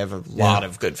Spurs, and they have a lot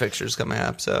of good fixtures coming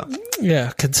up. So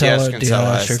Cancelo,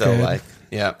 I still like.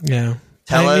 Yeah.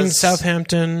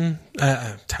 Southampton,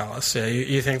 Tallis. Yeah,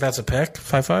 you think that's a pick?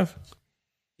 5-5.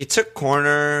 He took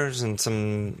corners and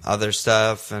some other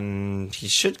stuff, and he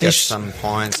should get some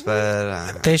points,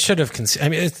 but they should have conceded. I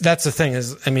mean, that's the thing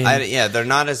is, they're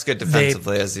not as good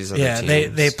defensively as these other teams. Yeah,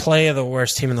 they play the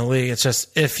worst team in the league. It's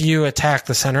just if you attack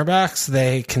the center backs,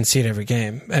 they concede every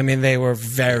game. I mean, they were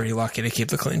very lucky to keep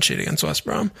the clean sheet against West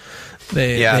Brom.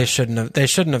 They shouldn't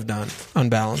have done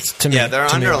unbalanced. To me, their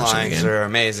underlines are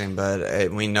amazing,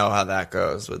 but we know how that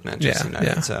goes with Manchester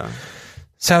United. So.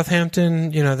 Southampton,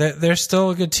 they're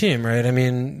still a good team, right? I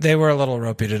mean, they were a little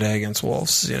ropey today against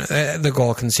Wolves. The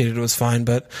goal conceded was fine,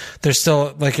 but they're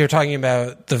still, like you're talking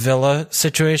about the Villa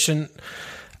situation.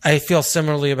 I feel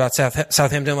similarly about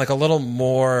Southampton, like a little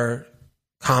more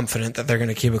confident that they're going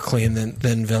to keep it clean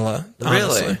than Villa.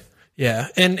 Honestly. Really? Yeah,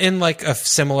 in a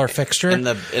similar fixture in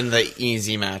the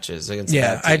easy matches against.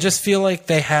 Yeah, I just feel like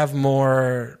they have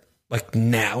more. Like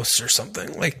Nous or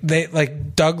something, like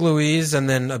Doug Luiz, and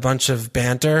then a bunch of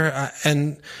banter,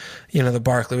 and the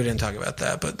Barkley. We didn't talk about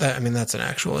that, but that's an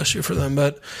actual issue for them.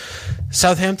 But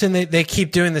Southampton, they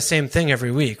keep doing the same thing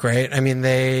every week, right? I mean,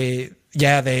 they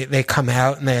come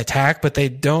out and they attack, but they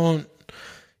don't.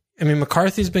 I mean,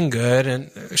 McCarthy's been good and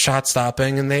shot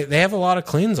stopping, and they have a lot of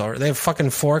cleans already. They have fucking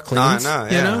 4 cleans. No,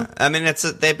 yeah. I mean,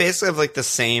 they basically have the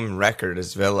same record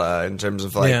as Villa in terms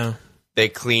of They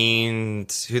cleaned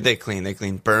They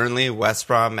cleaned Burnley, West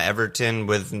Brom, Everton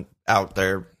without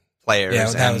their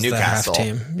players, and Newcastle. The half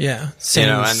team. Yeah, same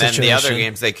and situation. then the other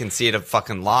games they concede a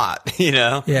fucking lot.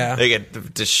 Yeah, they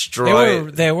get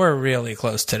destroyed. They were really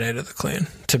close today to the clean.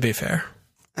 To be fair,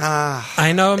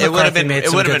 I know it would have been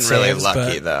really saves,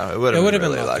 lucky though. It would have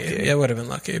been really lucky. It would have been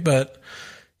lucky, but.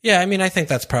 Yeah, I mean, I think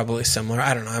that's probably similar.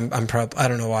 I don't know. I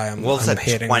don't know why I'm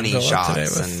hating 20 Villa shots today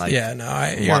with, and you're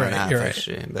right. You're right.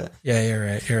 XG, but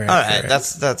you're right. All right,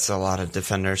 that's a lot of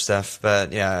defender stuff,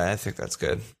 but I think that's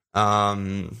good.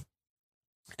 Anything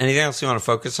else you want to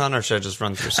focus on, or should I just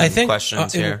run through some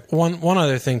questions here? One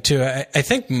other thing too. I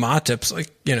think Matip's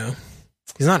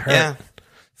he's not hurt. Yeah.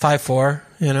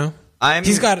 5'4",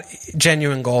 he's got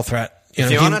genuine goal threat. If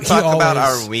you want to talk about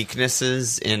our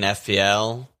weaknesses in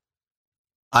FPL.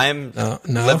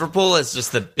 Liverpool is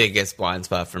just the biggest blind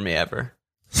spot for me ever.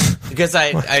 Because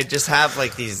I just have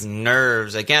these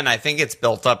nerves. Again, I think it's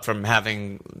built up from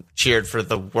having cheered for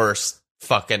the worst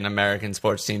fucking American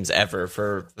sports teams ever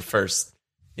for the first,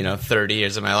 30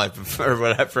 years of my life, or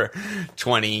whatever,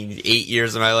 28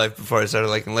 years of my life before I started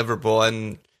liking Liverpool.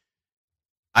 And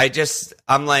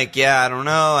I'm like, yeah, I don't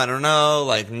know.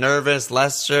 Like, nervous,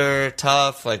 Leicester,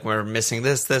 tough. Like, we're missing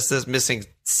this, missing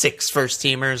 6 first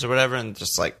teamers or whatever. And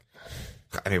just like,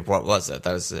 I mean, what was it?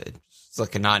 That was it's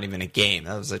like not even a game.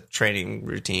 That was a training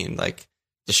routine, like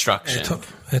destruction.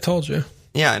 I told you.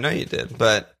 Yeah, I know you did.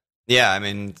 But yeah, I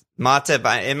mean,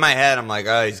 Matip, in my head, I'm like,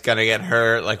 oh, he's going to get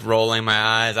hurt, like rolling my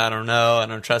eyes. I don't know. I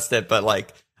don't trust it. But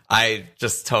like, I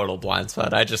just total blind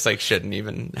spot. I just like shouldn't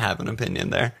even have an opinion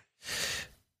there.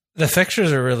 The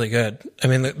fixtures are really good. I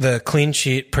mean, the clean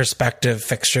sheet perspective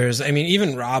fixtures. I mean,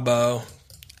 even Robbo,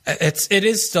 it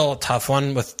is still a tough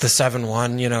one with the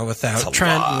 7-1, you know, without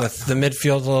Trent, with the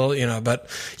midfield, little, you know, but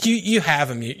you have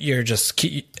him. You're just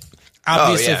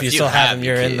obviously if you still have him,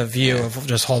 you're in the view of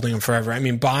just holding him forever. I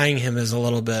mean, buying him is a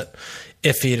little bit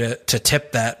iffy to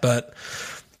tip that, but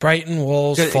Brighton,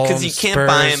 Wolves, Fulham, because you can't Spurs,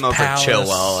 buy him over Palace.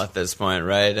 Chilwell at this point,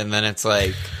 right? And then it's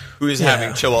like, who's having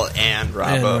Chilwell and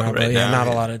Robbo right now? Not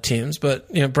a lot of teams, but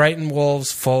you know, Brighton,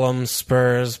 Wolves, Fulham,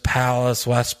 Spurs, Palace,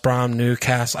 West Brom,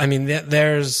 Newcastle. I mean,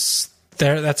 that's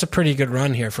a pretty good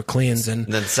run here for cleans, and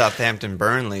then Southampton,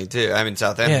 Burnley too. I mean,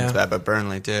 Southampton's bad, but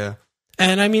Burnley too.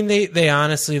 And I mean, they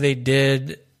honestly they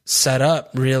did set up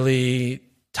really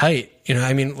tight. You know,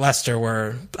 I mean, Leicester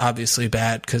were obviously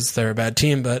bad because they're a bad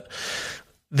team, but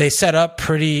they set up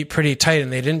pretty tight, and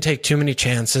they didn't take too many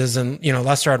chances. And you know,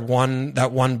 Leicester had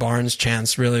that one Barnes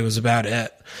chance really was about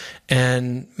it.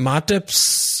 And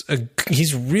Matip's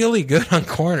he's really good on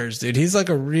corners, dude. He's like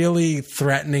a really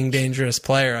threatening, dangerous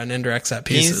player on indirect set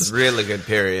pieces. He's really good.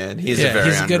 Period. He's a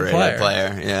very underrated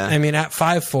player. Yeah. I mean, at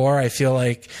 5'4", I feel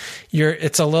like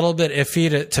it's a little bit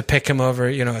iffy to pick him over,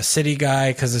 you know, a City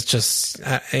guy, because it's just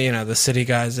you know, the City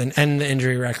guys and the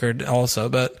injury record also.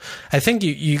 But I think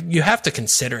you have to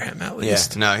consider him at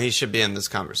least. Yeah. No, he should be in this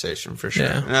conversation for sure.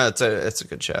 Yeah. No, it's a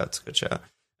good show. It's a good show.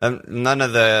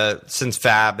 Since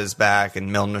Fab is back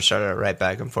and Milner started right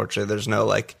back, unfortunately, there's no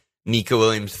like Nico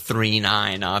Williams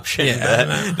 3-9 option.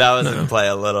 Yeah, that was in play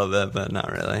a little bit, but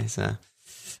not really. So,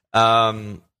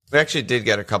 we actually did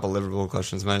get a couple Liverpool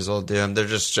questions. Might as well do them. They're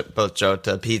just both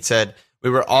Jota. Pete said,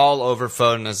 we were all over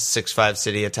Foden as a 6'5"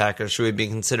 City attacker. Should we be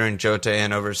considering Jota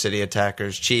in over City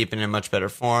attackers? Cheap and in much better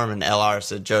form. And LR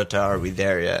said, Jota, are we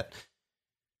there yet?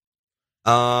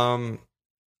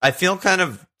 I feel kind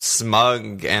of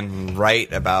smug and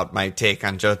right about my take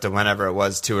on Jota whenever it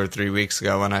was 2 or 3 weeks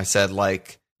ago when I said,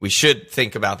 like, we should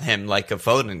think about him like a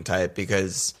Foden type,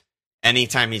 because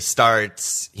anytime he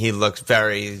starts, he looks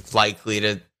very likely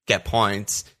to get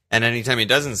points. And anytime he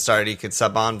doesn't start, he could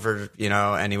sub on for, you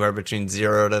know, anywhere between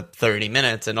 0 to 30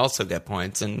 minutes and also get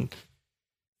points. And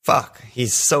fuck,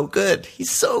 he's so good.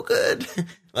 He's so good.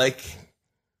 Like,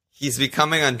 he's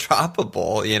becoming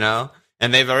undroppable, you know?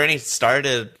 And they've already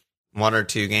started 1 or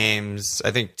 2 games,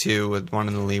 I think 2 with 1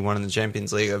 in the league, 1 in the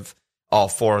Champions League, of all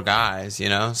 4 guys, you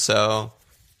know? So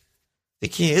I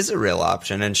think he is a real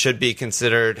option and should be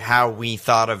considered how we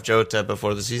thought of Jota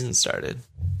before the season started,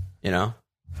 you know?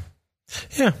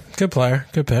 Yeah, good player,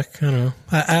 good pick. I don't know.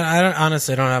 I don't,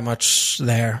 honestly don't have much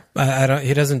there. I don't.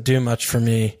 He doesn't do much for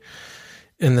me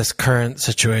in this current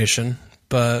situation.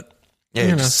 But yeah,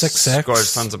 you know, 6'6"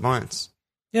 scores tons of points.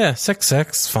 Yeah,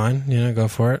 6'6", fine. You know, go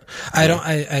for it.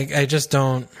 I just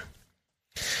don't.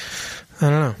 I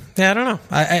don't know. Yeah, I don't know.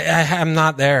 I'm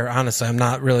not there, honestly. I'm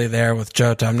not really there with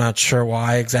Jota. I'm not sure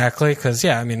why exactly. Because,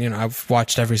 yeah, I mean, you know, I've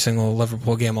watched every single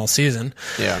Liverpool game all season.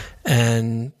 Yeah.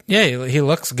 And, yeah, he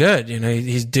looks good. You know,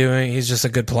 he's just a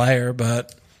good player,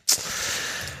 but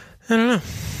I don't know.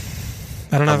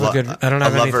 I don't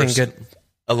have anything good.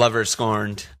 A lover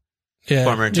scorned. Yeah.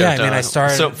 Former Jota. Yeah, I mean, I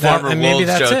started former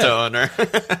Wolves Jota owner.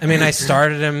 I mean, I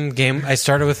started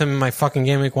with him in my fucking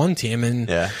Game Week 1 team, and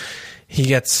yeah. He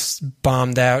gets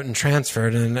bombed out and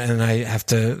transferred, and I have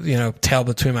to, you know, tail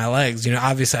between my legs. You know,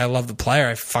 obviously I love the player.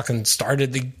 I fucking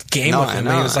started the game with him.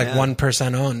 He was like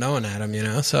 1% owned. No one had him, you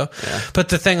know. So, but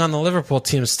the thing on the Liverpool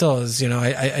team still is, you know,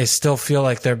 I still feel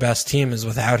like their best team is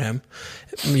without him.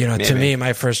 You know, to me,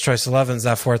 my first choice 11 is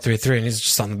that 4-3-3, and he's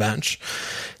just on the bench.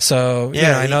 So, you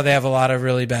know, I know they have a lot of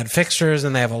really bad fixtures,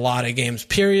 and they have a lot of games,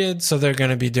 period. So they're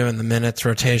going to be doing the minutes,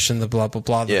 rotation, the blah, blah,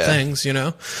 blah, the things, you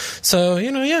know. So, you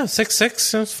know,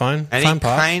 6'6", it's fine. And fine he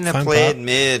kind of played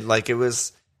mid. Like, it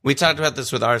was, we talked about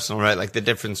this with Arsenal, right? Like, the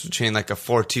difference between, like, a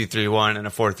 4-2-3-1 and a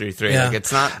 4-3-3. Yeah. Like,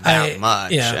 it's not that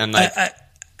much. Yeah. And, like,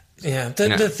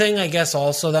 the thing I guess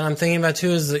also that I'm thinking about too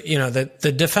is that, you know,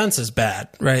 the defense is bad,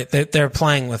 right? They're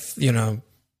playing with, you know,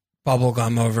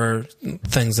 bubblegum over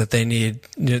things that they need.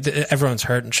 Everyone's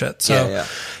hurt and shit. So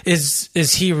is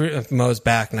he Mo's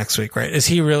back next week, right? Is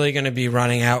he really going to be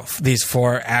running out these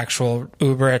 4 actual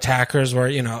uber attackers where,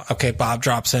 okay, Bob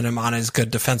drops in, him on his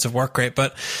good defensive work rate,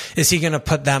 but is he going to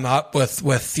put them up with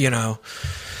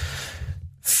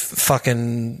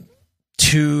fucking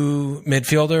 2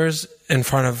 midfielders in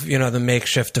front of, the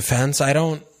makeshift defense? I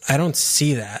don't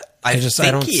see that. I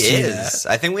don't see that.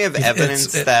 I think we have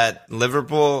evidence that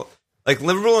Liverpool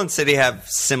and City have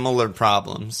similar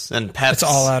problems, and Pep's it's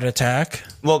all out attack.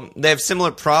 Well, they have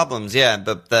similar problems, yeah,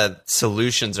 but the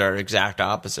solutions are exact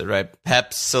opposite, right?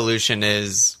 Pep's solution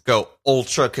is go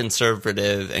ultra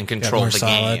conservative and control the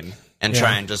game and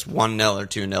try and just 1-0 or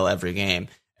 2-0 every game.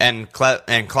 And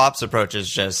Klopp's approach is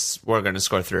just we're going to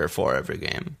score 3 or 4 every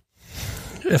game.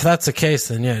 If that's the case,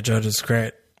 then Jota's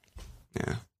great.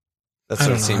 Yeah. That's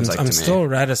what it seems like to me. I'm still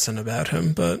reticent about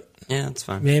him, but yeah, it's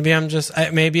fine. Maybe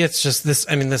maybe it's just this.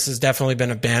 I mean, this has definitely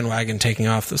been a bandwagon taking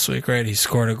off this week, right? He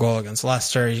scored a goal against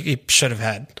Leicester. He should have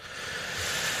had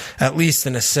at least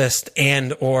an assist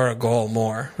and or a goal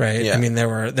more, right? Yeah. I mean,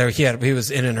 he was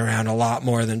in and around a lot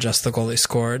more than just the goal he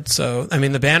scored. So, I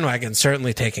mean, the bandwagon's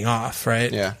certainly taking off,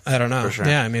 right? Yeah, I don't know. For sure.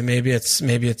 Yeah, I mean, maybe it's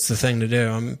the thing to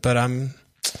do.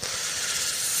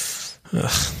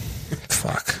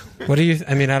 Fuck. What do you?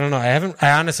 I mean, I don't know.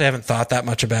 I honestly haven't thought that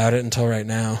much about it until right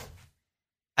now.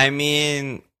 I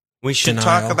mean, we should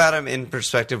talk about him in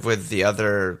perspective with the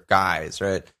other guys,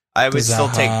 right? I would still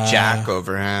take Jack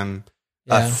over him.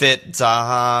 Fit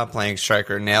Zaha playing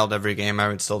striker, nailed every game. I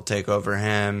would still take over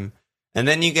him. And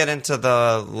then you get into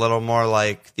the little more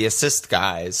like the assist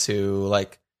guys who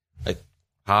like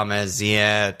James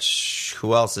Ziyech.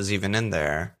 Who else is even in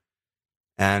there?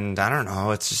 And I don't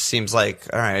know. It just seems like,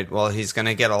 all right, well, he's going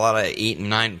to get a lot of 8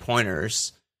 and 9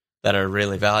 pointers that are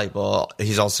really valuable.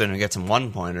 He's also going to get some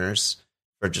 1-pointers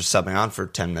for just subbing on for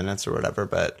 10 minutes or whatever.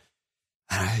 But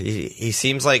he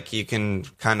seems like you can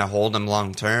kind of hold him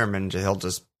long term and he'll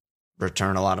just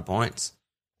return a lot of points.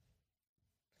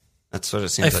 That's what it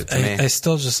seems like to me.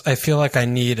 I feel like I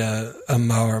need a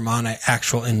Mo or Mane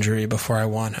actual injury before I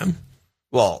want him.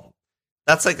 Well,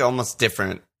 that's like almost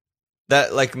different.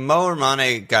 That like Mo or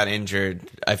Mane got injured,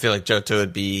 I feel like Jota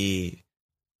would be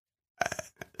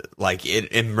like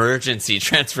emergency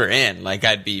transfer in. Like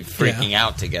I'd be freaking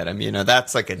out to get him.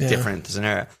 That's like a different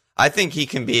scenario. I think he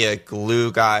can be a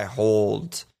glue guy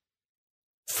hold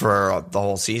for the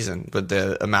whole season with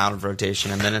the amount of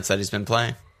rotation and minutes that he's been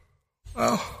playing.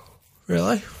 Oh,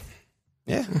 really?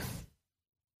 Yeah.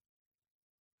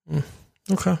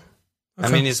 Okay. I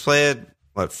mean, he's played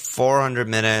 400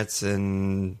 minutes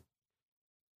in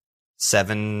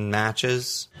 7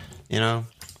 matches,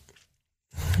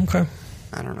 Okay.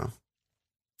 I don't know.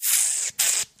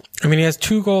 I mean, he has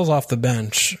 2 goals off the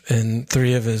bench in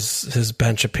 3 of his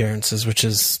bench appearances, which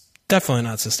is definitely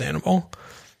not sustainable.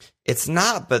 It's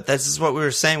not, but this is what we were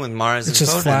saying with Mahrez and Foden, right? It's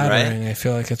just flattering. I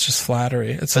feel like it's just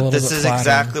flattery. It's a little bit flattering.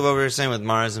 Exactly what we were saying with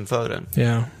Mahrez and Foden.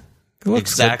 Yeah.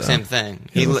 Exact same thing.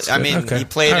 He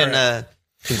played in a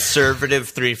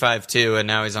conservative 3-5-2, and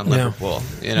now he's on Liverpool.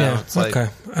 It's like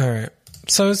okay, all right.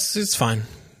 So it's fine,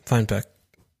 fine pick.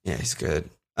 Yeah, he's good.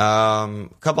 A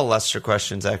couple Leicester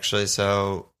questions actually.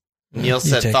 So Neil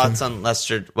said thoughts on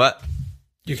Leicester. What?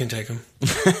 You can take him.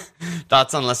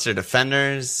 Thoughts on Leicester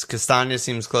defenders. Castagna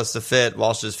seems close to fit.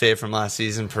 Walsh's fave from last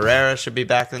season. Pereira should be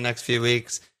back in the next few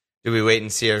weeks. Do we wait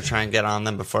and see or try and get on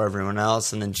them before everyone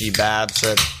else? And then G Bab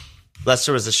said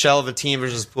Leicester was a shell of a team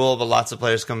versus Pool, but lots of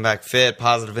players coming back fit.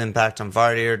 Positive impact on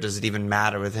Vardy, or does it even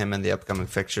matter with him in the upcoming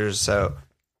fixtures? So,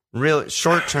 really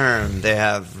short term, they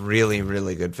have really,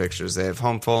 really good fixtures. They have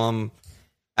home Fulham,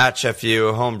 at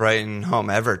Sheffield, home Brighton, home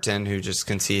Everton, who just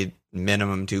concede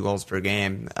minimum 2 goals per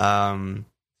game.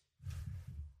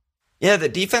 Yeah, the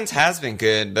defense has been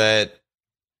good, but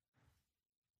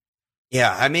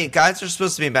yeah, I mean, guys are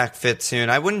supposed to be back fit soon.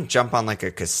 I wouldn't jump on like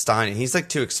a Castagna. He's like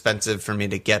too expensive for me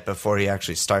to get before he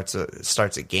actually starts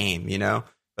a game,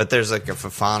 But there's like a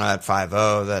Fofana at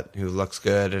 5-0 who looks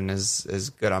good and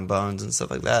is good on bones and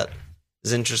stuff like that.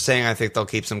 It's interesting. I think they'll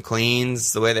keep some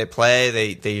cleans. The way they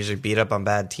play, they usually beat up on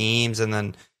bad teams. And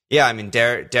then, yeah, I mean,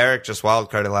 Derek just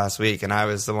wildcarded last week, and I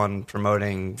was the one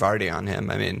promoting Vardy on him.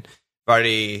 I mean,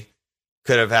 Vardy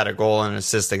could have had a goal and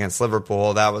assist against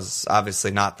Liverpool. That was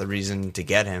obviously not the reason to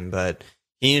get him, but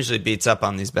he usually beats up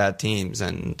on these bad teams,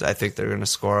 and I think they're going to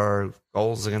score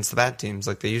goals against the bad teams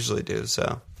like they usually do.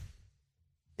 So,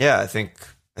 yeah, I think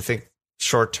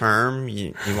short term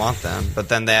you want them, but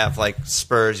then they have like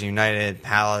Spurs, United,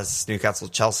 Palace, Newcastle,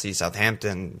 Chelsea,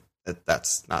 Southampton.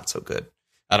 That's not so good.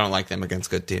 I don't like them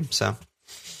against good teams. So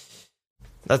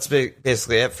that's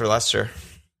basically it for Leicester.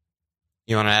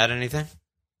 You want to add anything?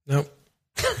 Nope.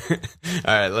 All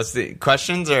right, let's do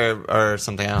questions or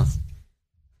something else.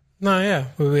 No, yeah,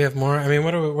 we have more. I mean,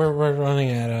 what are we're running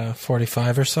at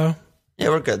 45 or so. Yeah,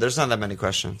 we're good. There's not that many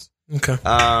questions. Okay.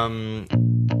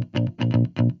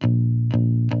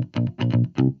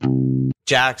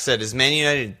 Jack said, "Is Man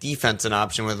United defense an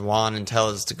option with Juan and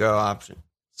Telles to go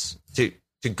options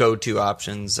to go to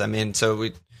options?" I mean, so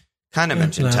we kind of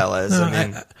mentioned Telles. No, I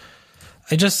mean,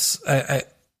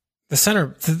 the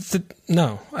center.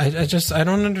 I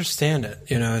don't understand it.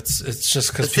 You know, it's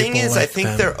just because the thing is, I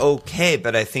think they're okay,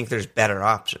 but I think there's better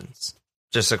options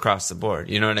just across the board.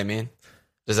 You know what I mean?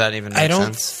 Does that even make sense? I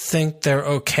don't think they're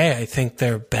okay. I think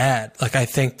they're bad. Like, I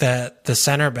think that the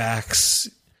center backs,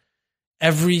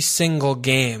 every single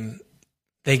game,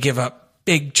 they give up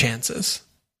big chances.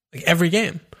 Like, every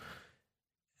game.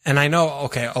 And I know,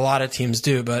 okay, a lot of teams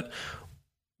do, but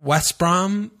West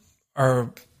Brom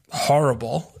are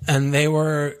horrible, and they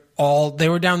were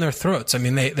down their throats. I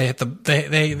mean,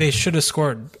 they should have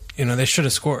scored. You know, they should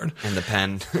have scored. And the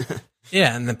pen.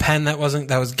 Yeah, and the pen that was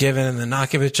given and the not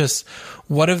given. It's just,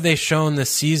 what have they shown this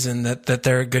season that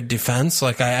they're a good defense?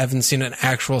 Like, I haven't seen an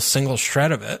actual single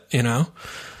shred of it. You know,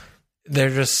 they're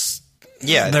just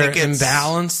they're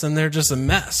imbalanced and they're just a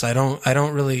mess. I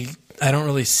don't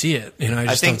really see it. You know,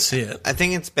 I don't see it. I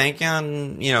think it's banking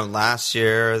on, you know, last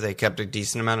year they kept a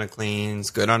decent amount of cleans,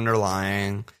 good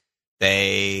underlying.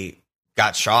 They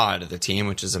got Shaw out of the team,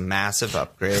 which is a massive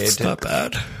upgrade. It's not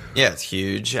bad. Yeah, it's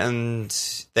huge. And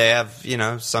they have, you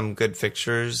know, some good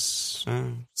fixtures,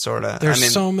 sort of.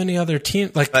 There's so many other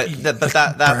teams. Like, that's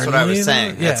Burnley, what I was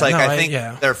saying. Yeah, it's like, I think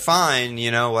they're fine,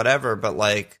 you know, whatever, but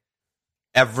like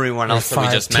everyone else that we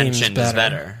just mentioned is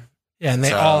better. Yeah, and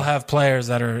they all have players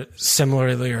that are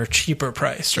similarly or cheaper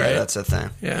priced, right? Yeah, that's the thing.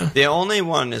 Yeah. The only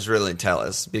one is really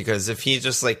Telles, because if he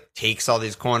just like takes all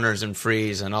these corners and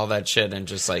frees and all that shit and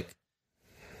just like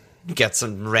get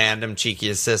some random cheeky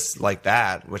assists like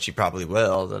that, which he probably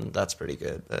will, then that's pretty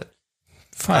good. But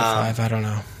 5-5, I don't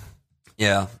know.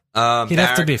 Yeah. He'd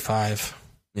have to be 5.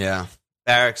 Yeah.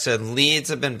 Barrick said, Leeds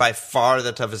have been by far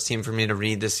the toughest team for me to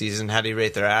read this season. How do you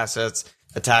rate their assets?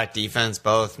 Attack, defense,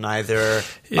 both, neither.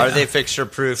 Yeah. Are they fixture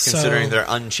proof considering their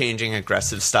unchanging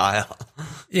aggressive style?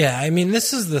 Yeah, I mean,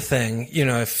 this is the thing. You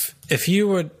know, if you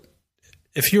were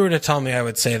to tell me I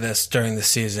would say this during the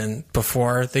season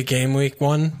before the game week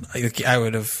 1, I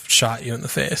would have shot you in the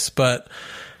face. But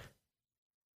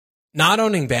not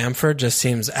owning Bamford just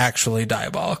seems actually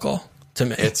diabolical to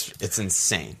me. It's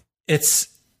insane. It's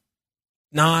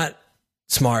not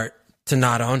smart to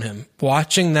not own him.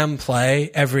 Watching them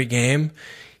play every game,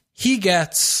 he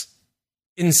gets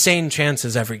insane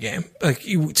chances every game. Like,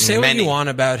 you say what you want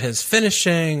about his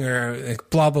finishing or like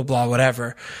blah, blah, blah,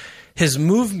 whatever. His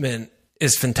movement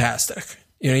is fantastic.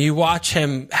 You know, you watch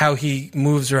him, how he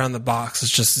moves around the box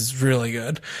is really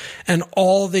good. And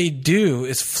all they do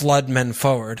is flood men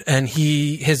forward. And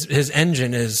his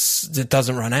engine it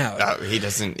doesn't run out. Oh, he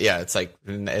doesn't. Yeah, it's like,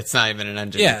 it's not even an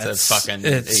engine. Yeah,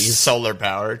 he's solar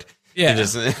powered. Yeah.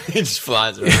 He just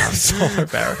flies around. Solar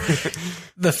power.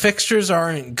 The fixtures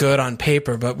aren't good on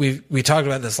paper, but we talked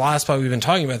about this last part. We've been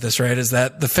talking about this, right? Is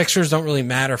that the fixtures don't really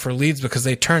matter for Leeds because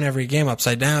they turn every game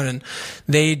upside down and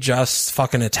they just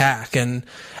fucking attack. And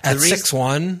at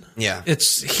 6-1,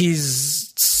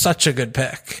 he's such a good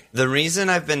pick. The reason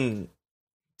I've been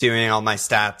doing all my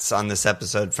stats on this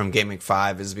episode from Game Week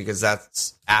 5 is because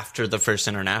that's after the first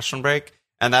international break.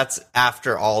 And that's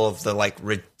after all of the like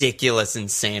ridiculous,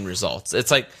 insane results.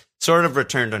 It's like sort of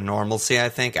returned to normalcy, I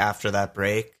think, after that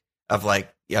break of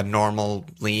like a normal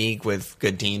league with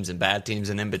good teams and bad teams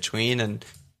and in between. And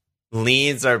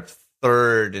Leeds are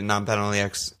third in non-penalty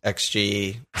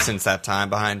XG since that time,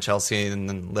 behind Chelsea and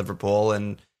then Liverpool,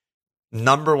 and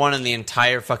number 1 in the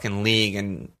entire fucking league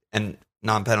and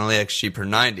non-penalty XG per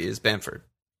 90 is Bamford.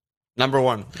 Number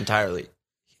 1 entirely.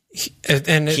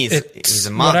 He's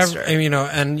a monster. Whatever, you know,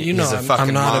 and you know,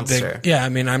 I'm not monster. A big. Yeah, I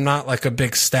mean, I'm not like a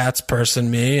big stats person.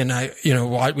 Me and I, you know,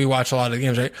 we watch a lot of the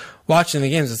games. Right, watching the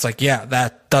games, it's like, yeah,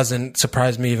 that doesn't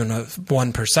surprise me even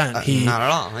 1%. Not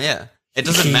at all. Yeah, it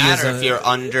doesn't matter if you're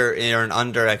an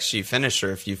under XG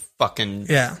finisher if you fucking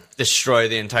destroy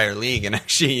the entire league in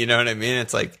XG. You know what I mean?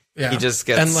 It's like he just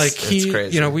gets, and like it's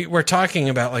crazy. You know, we're talking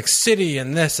about like City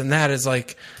and this and that is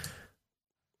like.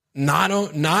 Not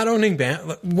owning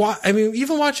I mean,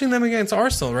 even watching them against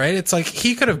Arsenal, right? It's like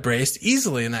he could have braced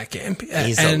easily in that game.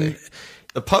 Easily. And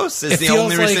the post is the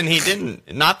only reason he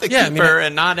didn't. Not the keeper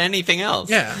and not anything else.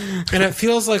 Yeah. And it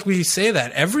feels like we say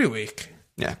that every week.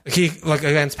 Yeah. He, like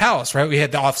against Palace, right? We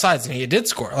had the offsides and he did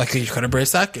score. Like he could have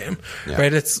braced that game,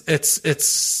 right?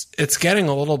 It's getting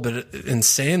a little bit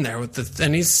insane there with the,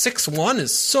 and he's 6'1"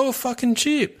 is so fucking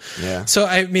cheap. Yeah. So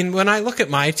I mean, when I look at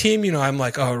my team, you know, I'm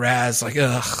like, oh, Raz, like,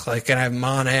 ugh, like, and I have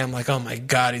Mane. I'm like, oh my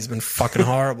God, he's been fucking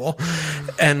horrible.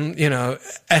 And, you know,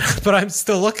 but I'm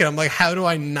still looking. I'm like, how do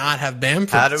I not have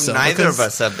Bamford? How do neither of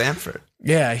us have Bamford?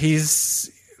 Yeah,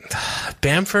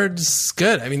 Bamford's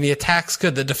good. I mean, the attack's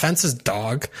good. The defense is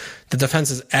dog. The defense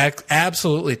is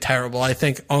absolutely terrible. I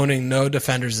think owning no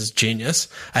defenders is genius.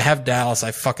 I have Dallas.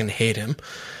 I fucking hate him.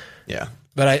 Yeah.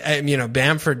 But I you know,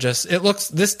 Bamford just, it looks,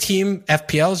 this team,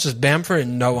 FPL is just Bamford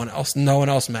and no one else. No one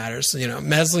else matters. You know,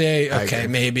 Meslier, okay,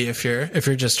 maybe if you're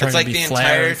just trying to be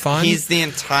flair and fun. He's the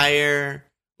entire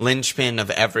linchpin of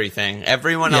everything.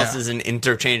 Everyone else is an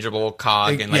interchangeable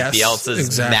cog and like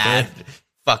Bielsa's mad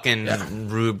fucking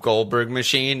Rube Goldberg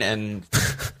machine, and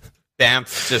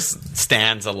Bamf just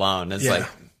stands alone. It's like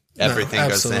everything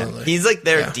goes in. He's like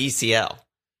their DCL.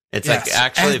 It's like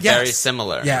actually very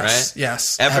similar, right?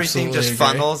 Yes. Everything just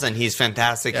funnels, and he's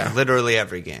fantastic literally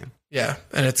every game. Yeah,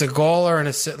 and it's a goal or an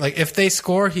assist. Like if they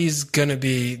score, he's gonna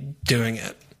be doing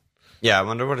it. Yeah, I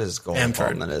wonder what his goal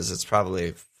involvement is. It's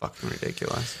probably fucking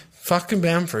ridiculous. Fucking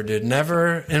Bamford, dude.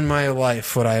 Never in my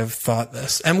life would I have thought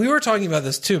this. And we were talking about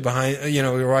this too behind, you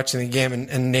know, we were watching the game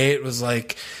and Nate was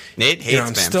like, Nate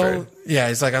hates Bamford.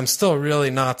 He's like, I'm still really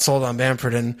not sold on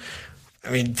Bamford. And I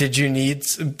mean, did you need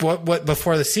what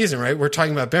before the season, right? We're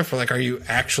talking about Bamford. Like, are you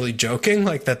actually joking?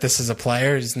 Like that this is a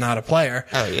player? He's not a player.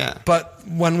 Oh yeah. But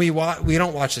when we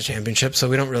don't watch the championship, so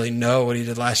we don't really know what he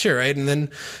did last year, right? And then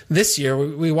this year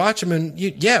we watch him, and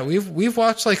we've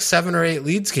watched like 7 or 8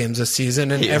 Leeds games this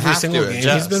season, and every single game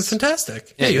he's been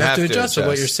fantastic. Yeah, you have to adjust to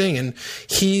what you're seeing, and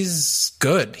he's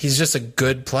good. He's just a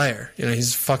good player. You know,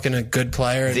 he's fucking a good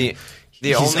player. And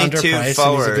the only two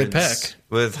forwards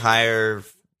with higher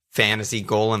fantasy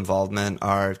goal involvement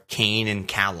are Kane and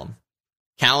Callum.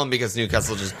 Callum because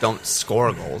Newcastle just don't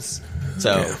score goals.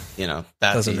 So, you know,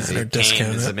 that's doesn't easy. Matter.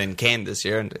 Kane has been Kane this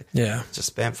year. And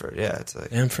just Bamford. Yeah, it's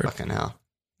like Bamford. Fucking hell.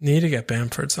 Need to get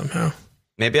Bamford somehow.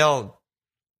 Maybe I'll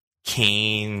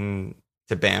Kane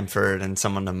to Bamford and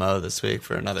someone to Mo this week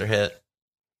for another hit.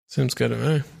 Seems good to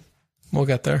me. We'll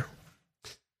get there.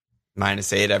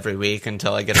 -8 every week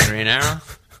until I get a green arrow.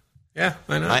 Yeah,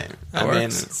 I know. I mean,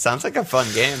 it sounds like a fun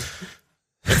game.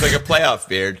 It's like a playoff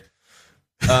beard.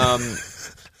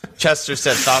 Chester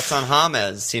said, thoughts on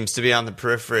James? Seems to be on the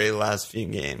periphery the last few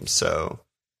games, so.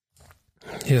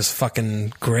 He was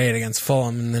fucking great against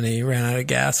Fulham, and then he ran out of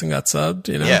gas and got subbed,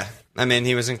 you know? Yeah, I mean,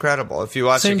 he was incredible. If you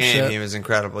watch the game, he was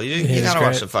incredible. You gotta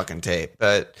watch the fucking tape,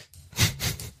 but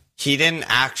he didn't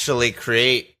actually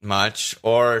create much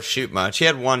or shoot much. He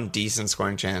had one decent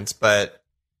scoring chance, but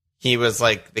he was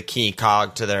like the key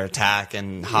cog to their attack,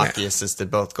 and Hockey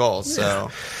assisted both goals. So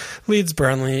Leeds,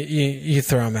 Burnley, you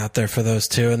throw him out there for those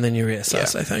two, and then you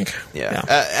reassess. I think. Yeah.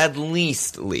 At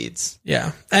least Leeds.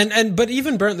 Yeah, but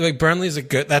even Burnley, like Burnley's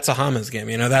that's a James game.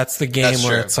 You know, that's the game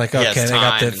where it's like, okay, they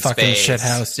got the fucking shit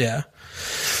house. Yeah.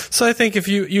 So I think if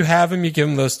you have him, you give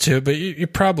him those two, but you're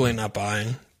probably not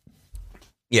buying.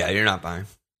 Yeah, you're not buying.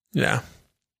 Yeah.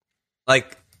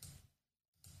 Like,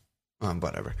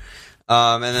 whatever.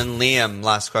 And then Liam,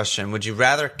 last question. Would you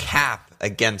rather cap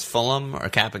against Fulham or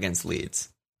cap against Leeds?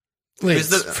 Leeds.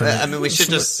 We should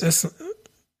just...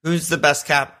 Who's the best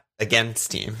cap against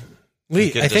team?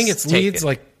 Leeds. I think it's Leeds,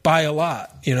 like, by a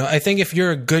lot. You know, I think if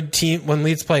you're a good team, when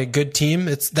Leeds play a good team,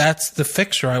 that's the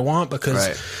fixture I want because...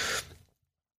 Right.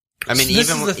 I mean,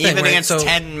 even against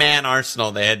 10-man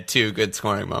Arsenal, they had 2 good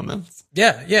scoring moments.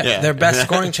 Yeah. Their best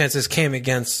scoring chances came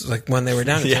against like when they were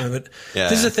down. But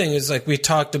this is the thing: is like we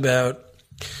talked about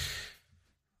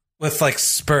with like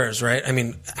Spurs, right? I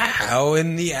mean, how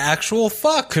in the actual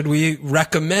fuck could we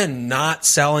recommend not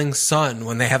selling Son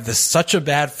when they have such a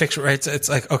bad fixture? Right? It's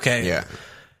like okay,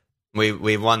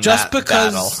 we won that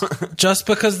battle. Just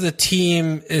because the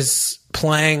team is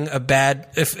playing a bad,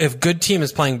 if good team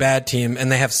is playing bad team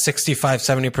and they have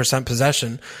 65-70%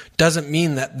 possession, doesn't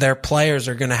mean that their players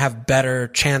are going to have better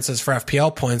chances for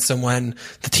FPL points than when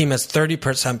the team has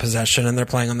 30% possession and they're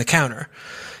playing on the counter.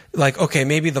 Like, okay,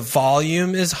 maybe the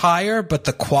volume is higher, but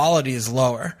the quality is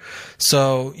lower.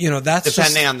 So, you know, that's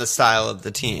depending on the style of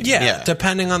the team. Yeah.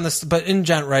 Depending on this, but in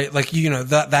general, right? Like, you know,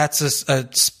 that's a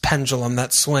pendulum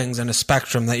that swings and a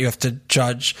spectrum that you have to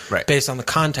judge based on the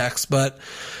context. But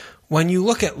when you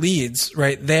look at Leeds,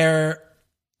 right,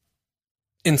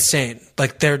 insane.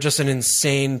 Like, they're just an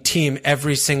insane team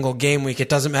every single game week. It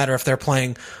doesn't matter if they're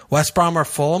playing West Brom or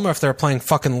Fulham or if they're playing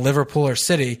fucking Liverpool or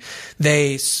City.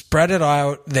 They spread it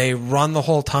out. They run the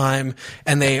whole time,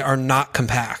 and they are not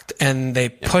compact. And they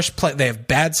push play. They have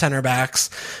bad center backs.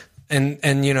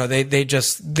 And you know,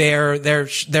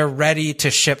 they're ready to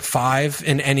ship 5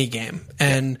 in any game.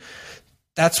 And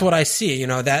that's what I see, you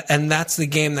know, that's the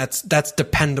game that's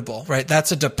dependable, right?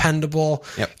 That's a dependable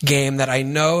game that I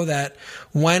know that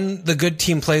when the good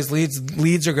team plays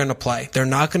Leeds are going to play. They're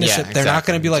not going to sit. They're not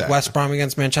going to be like West Brom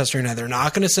against Manchester United. They're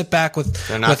not going to sit back with.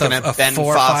 They're not going to Ben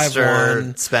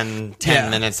 4-5-1. Spend 10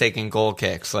 minutes taking goal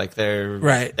kicks. Like they're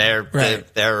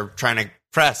they're trying to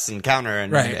press and counter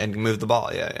and move the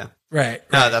ball. Yeah. Right.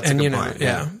 No, that's a good point.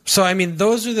 Yeah. So I mean,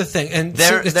 those are the things, and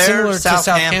they're similar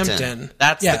Southampton. to Southampton.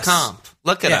 That's the comp.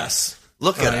 Look at us.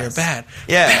 Look at us. You're bad.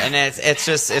 Yeah, and it's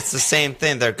the same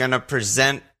thing. They're going to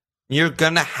present. You're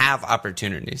going to have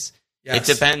opportunities. Yes.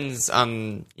 It depends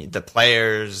on the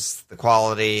players, the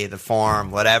quality, the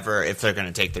form, whatever. If they're going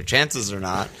to take their chances or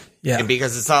not. Yeah. And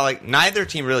because it's not like neither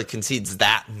team really concedes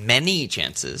that many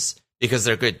chances because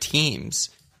they're good teams,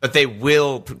 but they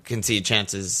will concede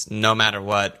chances no matter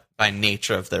what. By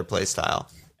nature of their play style,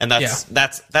 and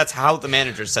that's how the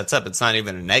manager sets up. It's not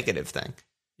even a negative thing.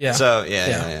 Yeah. So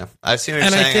yeah. I see what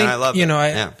you're saying, and I love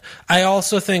it. I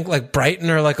also think like Brighton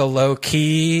are like a low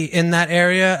key in that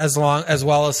area as well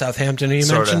as Southampton. You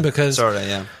mentioned because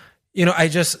you know,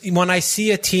 when I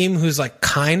see a team who's like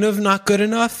kind of not good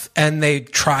enough and they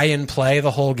try and play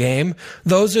the whole game,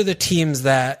 those are the teams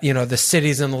that, you know, the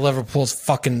Cities and the Liverpools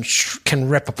fucking can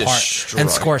rip apart and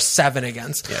score 7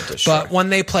 against. Yeah, but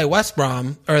when they play West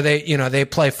Brom or they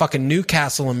play fucking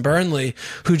Newcastle and Burnley,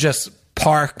 who just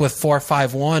park with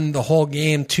 4-5-1 the whole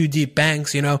game, 2 deep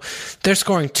banks, you know, they're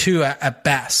scoring 2 at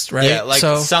best, right? Yeah, like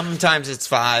sometimes it's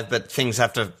 5, but things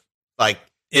have to like,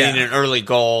 in an early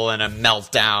goal and a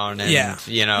meltdown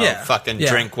and, fucking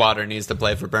Drinkwater needs to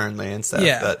play for Burnley and stuff.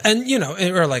 Yeah. But. And, you know,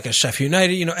 or like a Sheffield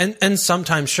United, you know, and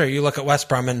sometimes, sure, you look at West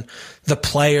Brom and the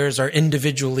players are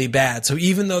individually bad. So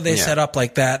even though they set up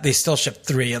like that, they still ship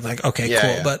 3 and like, okay, cool.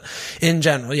 Yeah. But in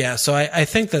general, so I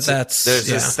think that's... There's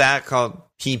a stat called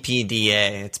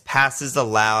PPDA. It's passes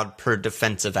allowed per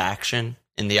defensive action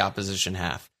in the opposition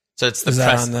half. So it's the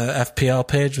that on the FPL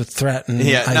page with threat and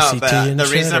ICT and the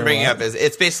shit, reason I'm bringing it up is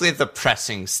it's basically the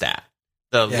pressing stat.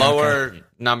 The lower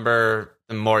number,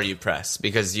 the more you press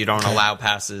because you don't allow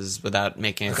passes without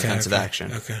making a defensive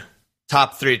action. Okay.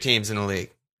 Top 3 teams in the league: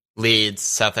 Leeds,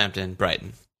 Southampton,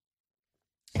 Brighton.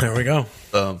 There we go.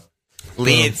 Boom.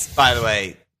 Leeds, by the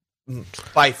way,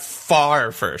 by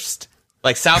far first.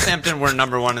 Like Southampton were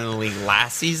number 1 in the league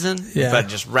last season, but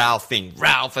just Ralph being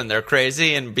Ralph and they're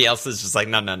crazy, and Bielsa's just like,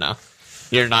 no,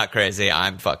 you're not crazy,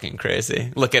 I'm fucking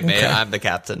crazy. Look at me, I'm the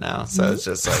captain now. So it's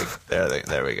just like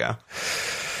there we go.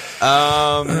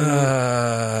 Wow,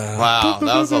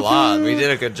 that was a lot. We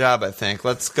did a good job, I think.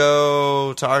 Let's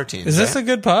go to our team. Is this a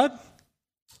good pod?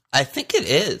 I think it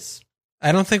is.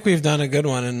 I don't think we've done a good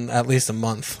one in at least a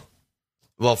month.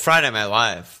 Well, Friday Night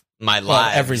Live.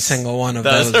 Every single one of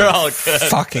those are all good.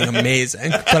 Fucking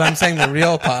amazing. But I'm saying the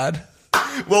real pod.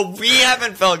 Well, we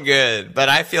haven't felt good, but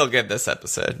I feel good this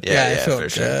episode. Yeah, I feel for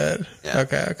good. Sure. Yeah.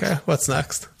 Okay. What's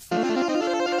next?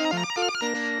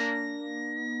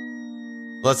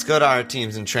 Let's go to our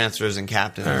teams and transfers and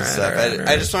captains and stuff.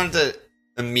 I just wanted to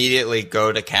immediately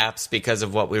go to caps because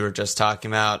of what we were just talking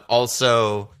about.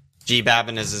 Also, G.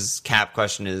 Babinez's cap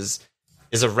question is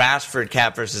a Rashford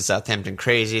cap versus Southampton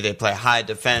crazy? They play high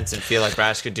defense and feel like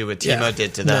Rash could do what Timo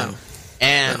did to them.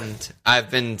 I've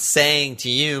been saying to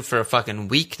you for a fucking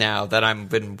week now that I've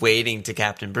been waiting to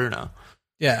captain Bruno.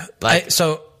 Yeah.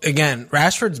 So again,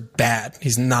 Rashford's bad.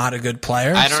 He's not a good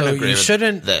player. I don't agree you with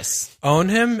shouldn't this. Own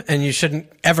him, and you shouldn't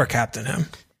ever captain him.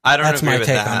 That's my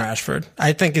take on Rashford.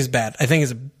 I think he's bad. I think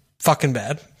he's fucking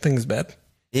bad. I think he's bad.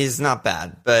 He's not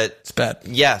bad, but it's bad.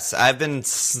 Yes, I've been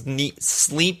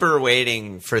sleeper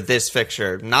waiting for this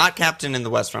fixture, not captain in the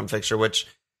West Brom fixture. Which,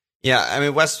 I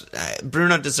mean,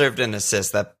 Bruno deserved an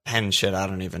assist. That pen shit, I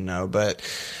don't even know. But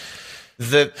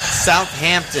the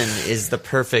Southampton is the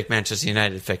perfect Manchester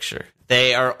United fixture.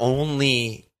 They are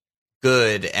only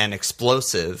good and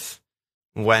explosive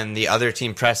when the other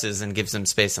team presses and gives them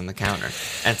space on the counter,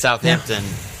 and Southampton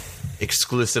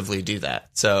exclusively do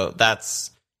that. So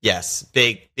that's. Yes,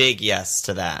 big yes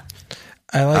to that.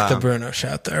 I like the Bruno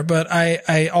shout there, but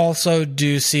I also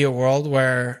do see a world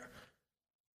where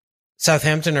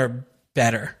Southampton are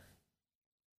better.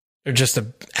 They're just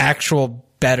an actual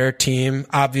better team.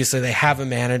 Obviously, they have a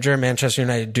manager. Manchester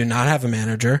United do not have a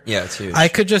manager. Yeah, it's huge. I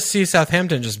could just see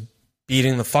Southampton just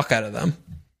beating the fuck out of them.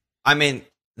 I mean,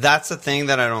 that's the thing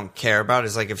that I don't care about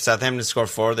is like if Southampton score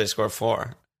 4, they score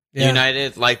 4. Yeah.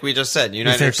 United, like we just said,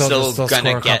 United are still going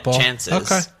to get chances.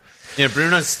 Okay. You know,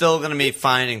 Bruno's still going to be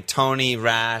finding Tony,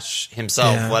 Rash,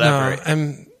 himself, whatever. No,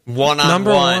 and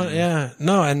one-on-one.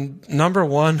 And number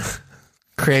one,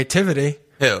 creativity.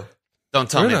 Who? Don't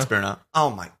tell me it's Bruno. Oh,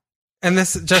 my. And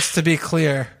this, just to be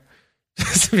clear,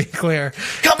 Come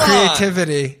on!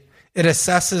 Creativity, it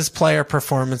assesses player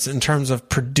performance in terms of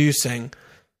producing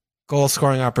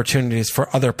goal-scoring opportunities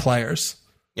for other players.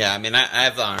 Yeah, I mean, I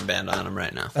have the armband on him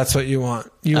right now. That's what you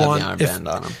want. I have the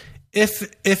armband on him.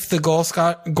 If the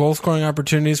goal-scoring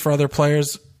opportunities for other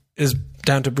players is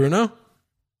down to Bruno,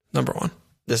 number one.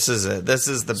 This is it. This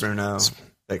is the Bruno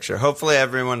picture. Hopefully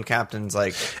everyone captains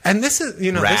like and this is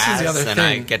this is the other thing. And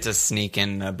I get to sneak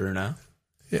in Bruno.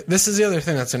 Yeah, this is the other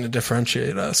thing that's going to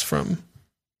differentiate us from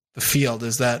the field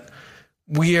is that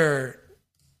we are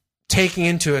taking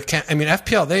into account. I mean,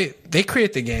 FPL they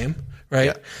create the game, right?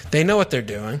 Yeah. They know what they're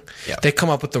doing. Yeah. They come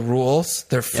up with the rules.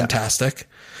 They're fantastic.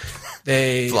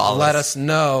 They Flawless. Let us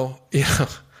know,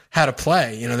 how to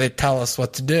play. They tell us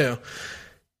what to do.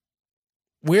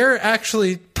 We're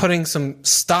actually putting some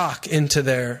stock into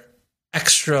their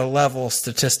extra level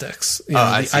statistics. The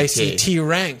ICT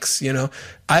ranks,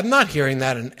 I'm not hearing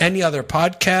that in any other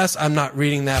podcast. I'm not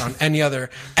reading that on any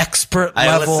other expert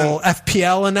level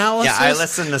FPL analysis. Yeah, I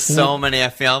listen to so many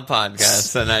FPL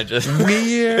podcasts and I just...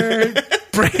 We're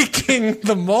breaking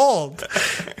the mold.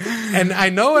 And I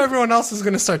know everyone else is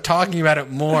going to start talking about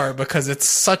it more because it's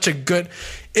such a good...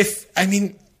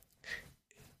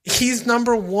 he's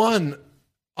number one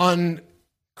on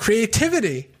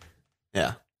creativity.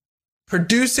 Yeah.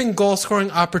 Producing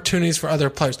goal-scoring opportunities for other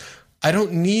players. I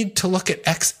don't need to look at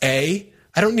XA.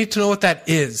 I don't need to know what that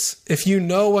is. If you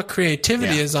know what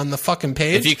creativity is on the fucking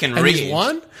page, if you can read,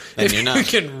 if you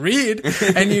can read,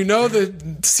 and you know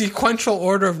the sequential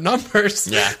order of numbers,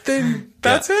 then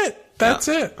that's it. That's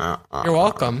it. You're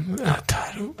welcome.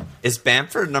 Is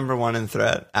Bamford number one in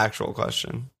threat? Actual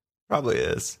question. Probably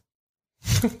is.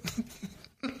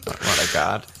 What a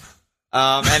god.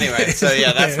 Anyway, so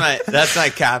that's my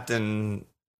captain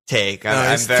take.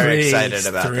 I'm very excited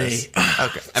about this.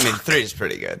 Okay, I mean 3 is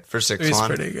pretty good for 6-1.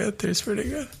 3's pretty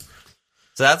good.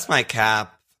 So that's my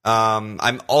cap.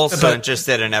 I'm also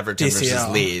interested in Everton DCL versus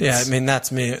Leeds. Yeah, I mean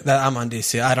that's me. I'm on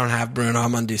DCL. I don't have Bruno.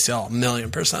 I'm on DCL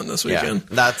 1,000,000% this weekend.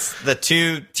 Yeah, that's the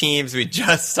 2 teams we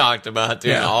just talked about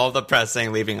doing all the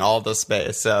pressing, leaving all the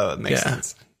space. So it makes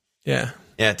sense. Yeah.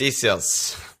 Yeah,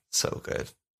 DCL's so good.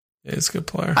 Yeah, he's a good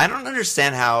player. I don't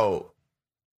understand how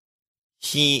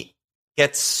he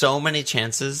gets so many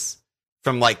chances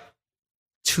from like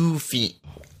 2 feet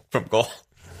from goal.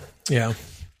 Yeah.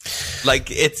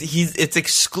 Like it's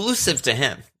exclusive to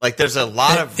him. Like there's a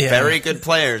lot of very good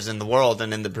players in the world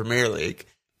and in the Premier League,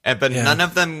 but none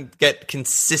of them get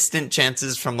consistent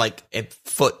chances from like a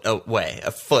foot away, a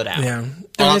foot out. Yeah,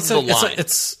 on the line.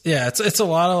 It's a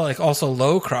lot of like also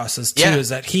low crosses too. Is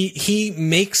that he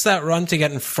makes that run to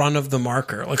get in front of the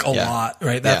marker like a lot,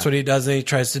 right? That's what he does. And he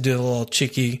tries to do a little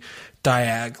cheeky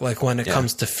diag, like when it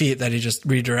comes to feet that he just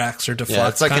redirects or deflects. Yeah,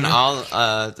 it's like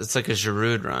it's like a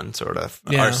Giroud run, sort of.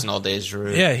 Arsenal days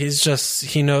Giroud. Yeah,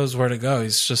 he knows where to go.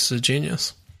 He's just a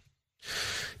genius.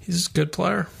 He's a good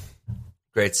player.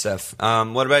 Great stuff.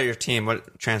 What about your team?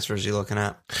 What transfers are you looking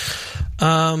at?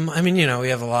 I mean, we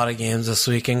have a lot of games this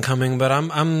weekend coming, but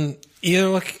I'm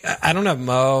either I don't have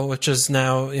Mo, which is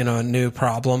now, a new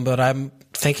problem, but I'm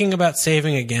thinking about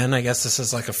saving again. I guess this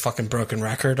is like a fucking broken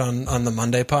record on the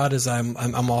Monday pod is I'm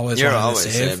always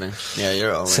saving. Yeah,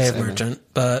 you're always saving. Merchant.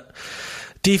 But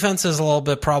defense is a little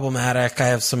bit problematic. I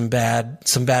have some bad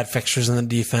fixtures in the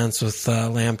defense with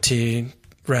Lamptey,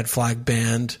 red flag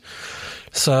banned.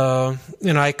 So,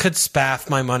 I could spaff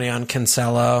my money on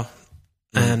Cancelo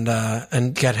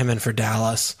and get him in for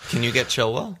Dallas. Can you get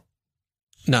Chilwell?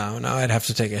 No, I'd have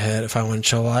to take a hit if I win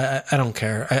Chilwell. I don't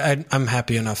care. I'm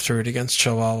happy enough to root against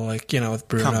Chilwell, with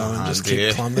Bruno and just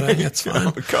keep plummeting. It's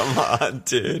fine. Come on,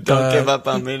 dude. Don't give up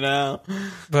on me now.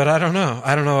 But I don't know.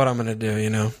 I don't know what I'm going to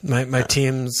do, My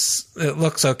team's, it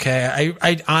looks okay.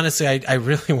 I honestly, I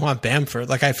really want Bamford.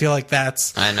 Like, I feel like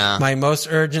that's my most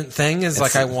urgent thing is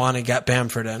I want to get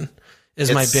Bamford in. Is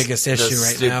my biggest issue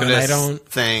right now, and I don't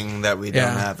thing that we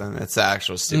don't have them. It's the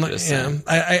actual stupidest thing.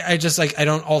 I just I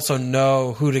don't also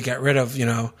know who to get rid of.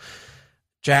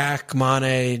 Jack,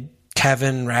 Mane,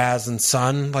 Kevin, Raz, and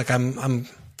Son. Like I'm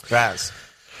Raz.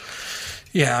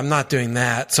 Yeah, I'm not doing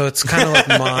that. So it's kind of like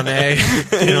Mane.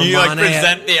 You like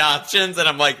present the options, and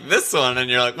I'm like, this one, and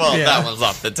you're like, well, that one's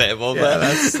off the table. Yeah,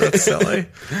 that's silly.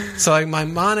 So like my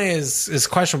Mane is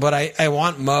questionable, but I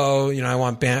want Mo. I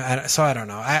want Bam. So I don't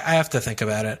know. I have to think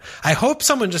about it. I hope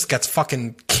someone just gets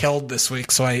fucking killed this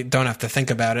week, so I don't have to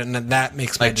think about it, and that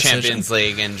makes my decision. Champions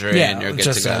League injury, and you're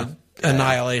good to go.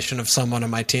 Annihilation of someone on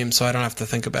my team, so I don't have to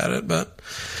think about it. But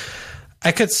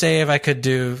I could save. I could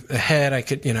do a hit. I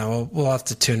could, we'll have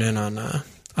to tune in on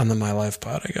the My Life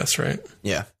pod, I guess, right?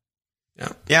 Yeah.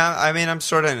 I mean, I'm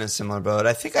sort of in a similar boat.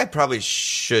 I think I probably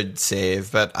should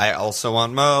save, but I also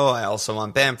want Mo. I also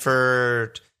want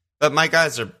Bamford. But my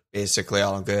guys are basically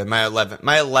all good. My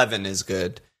 11 is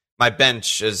good. My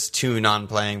bench is 2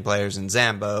 non-playing players in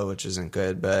Zambo, which isn't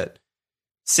good, but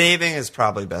saving is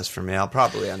probably best for me. I'll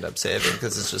probably end up saving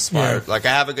because it's just smart. Yeah. Like, I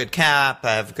have a good cap.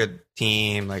 I have a good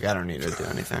team. Like, I don't need to do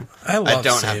anything. I don't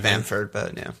saving. have Bamford,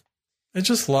 but yeah. I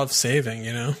just love saving,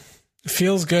 It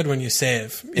feels good when you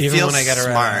save. Even when I get a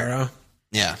red arrow.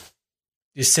 Yeah.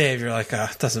 You save, you're like,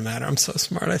 it doesn't matter. I'm so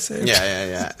smart. I saved.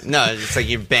 Yeah. No, it's like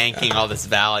you're banking all this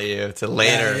value to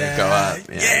later go up.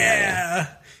 Yeah.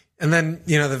 And then,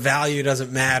 the value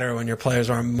doesn't matter when your players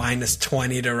are minus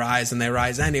 20 to rise and they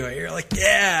rise anyway. You're like,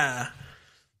 yeah.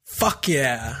 Fuck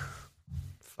yeah.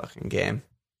 Fucking game.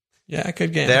 Yeah,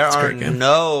 good game. There are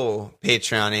no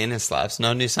Patreon Inislaps,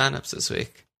 no new signups this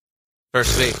week.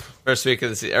 First week of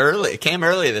the season. Early. It came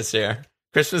early this year.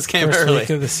 Christmas came early. First week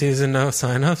of the season, no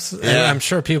signups. Yeah. I'm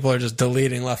sure people are just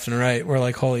deleting left and right. We're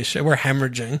like, holy shit, we're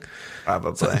hemorrhaging.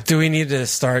 Probably. So do we need to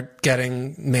start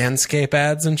getting Manscaped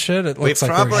ads and shit? It looks we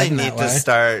like probably we're heading need to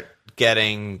start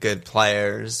getting good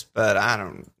players, but I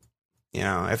don't.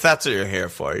 If that's what you're here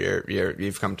for,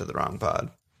 you've come to the wrong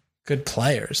pod. Good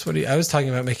players. I was talking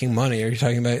about making money. Are you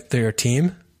talking about your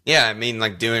team? Yeah, I mean,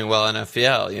 like doing well in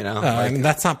FPL. I mean,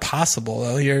 that's not possible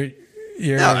though. You're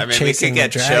we could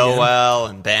get Chilwell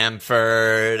and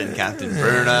Bamford and Captain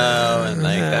Bruno and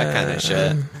like that kind of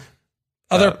shit.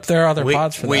 There are other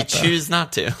pods for that. We choose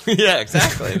not to. Yeah,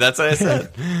 exactly. That's what I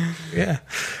said. Yeah.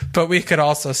 But we could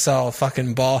also sell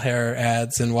fucking ball hair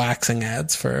ads and waxing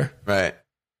ads for... Right.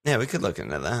 Yeah, we could look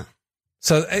into that.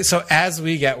 So as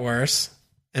we get worse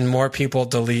and more people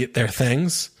delete their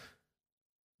things,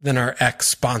 then our X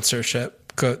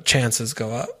sponsorship chances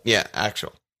go up. Yeah,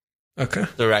 actual. Okay.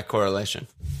 Direct correlation.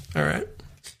 All right.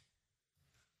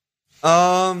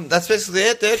 That's basically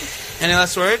it, dude. Any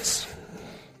last words?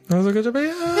 That was a good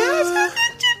debate.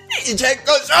 Check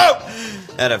the show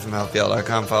at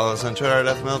fmlfl.com. Follow us on Twitter at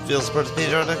fmlfl,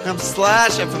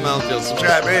 sportspedia.com/fmlfl.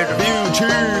 Subscribe, rate, review,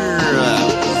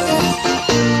 cheers.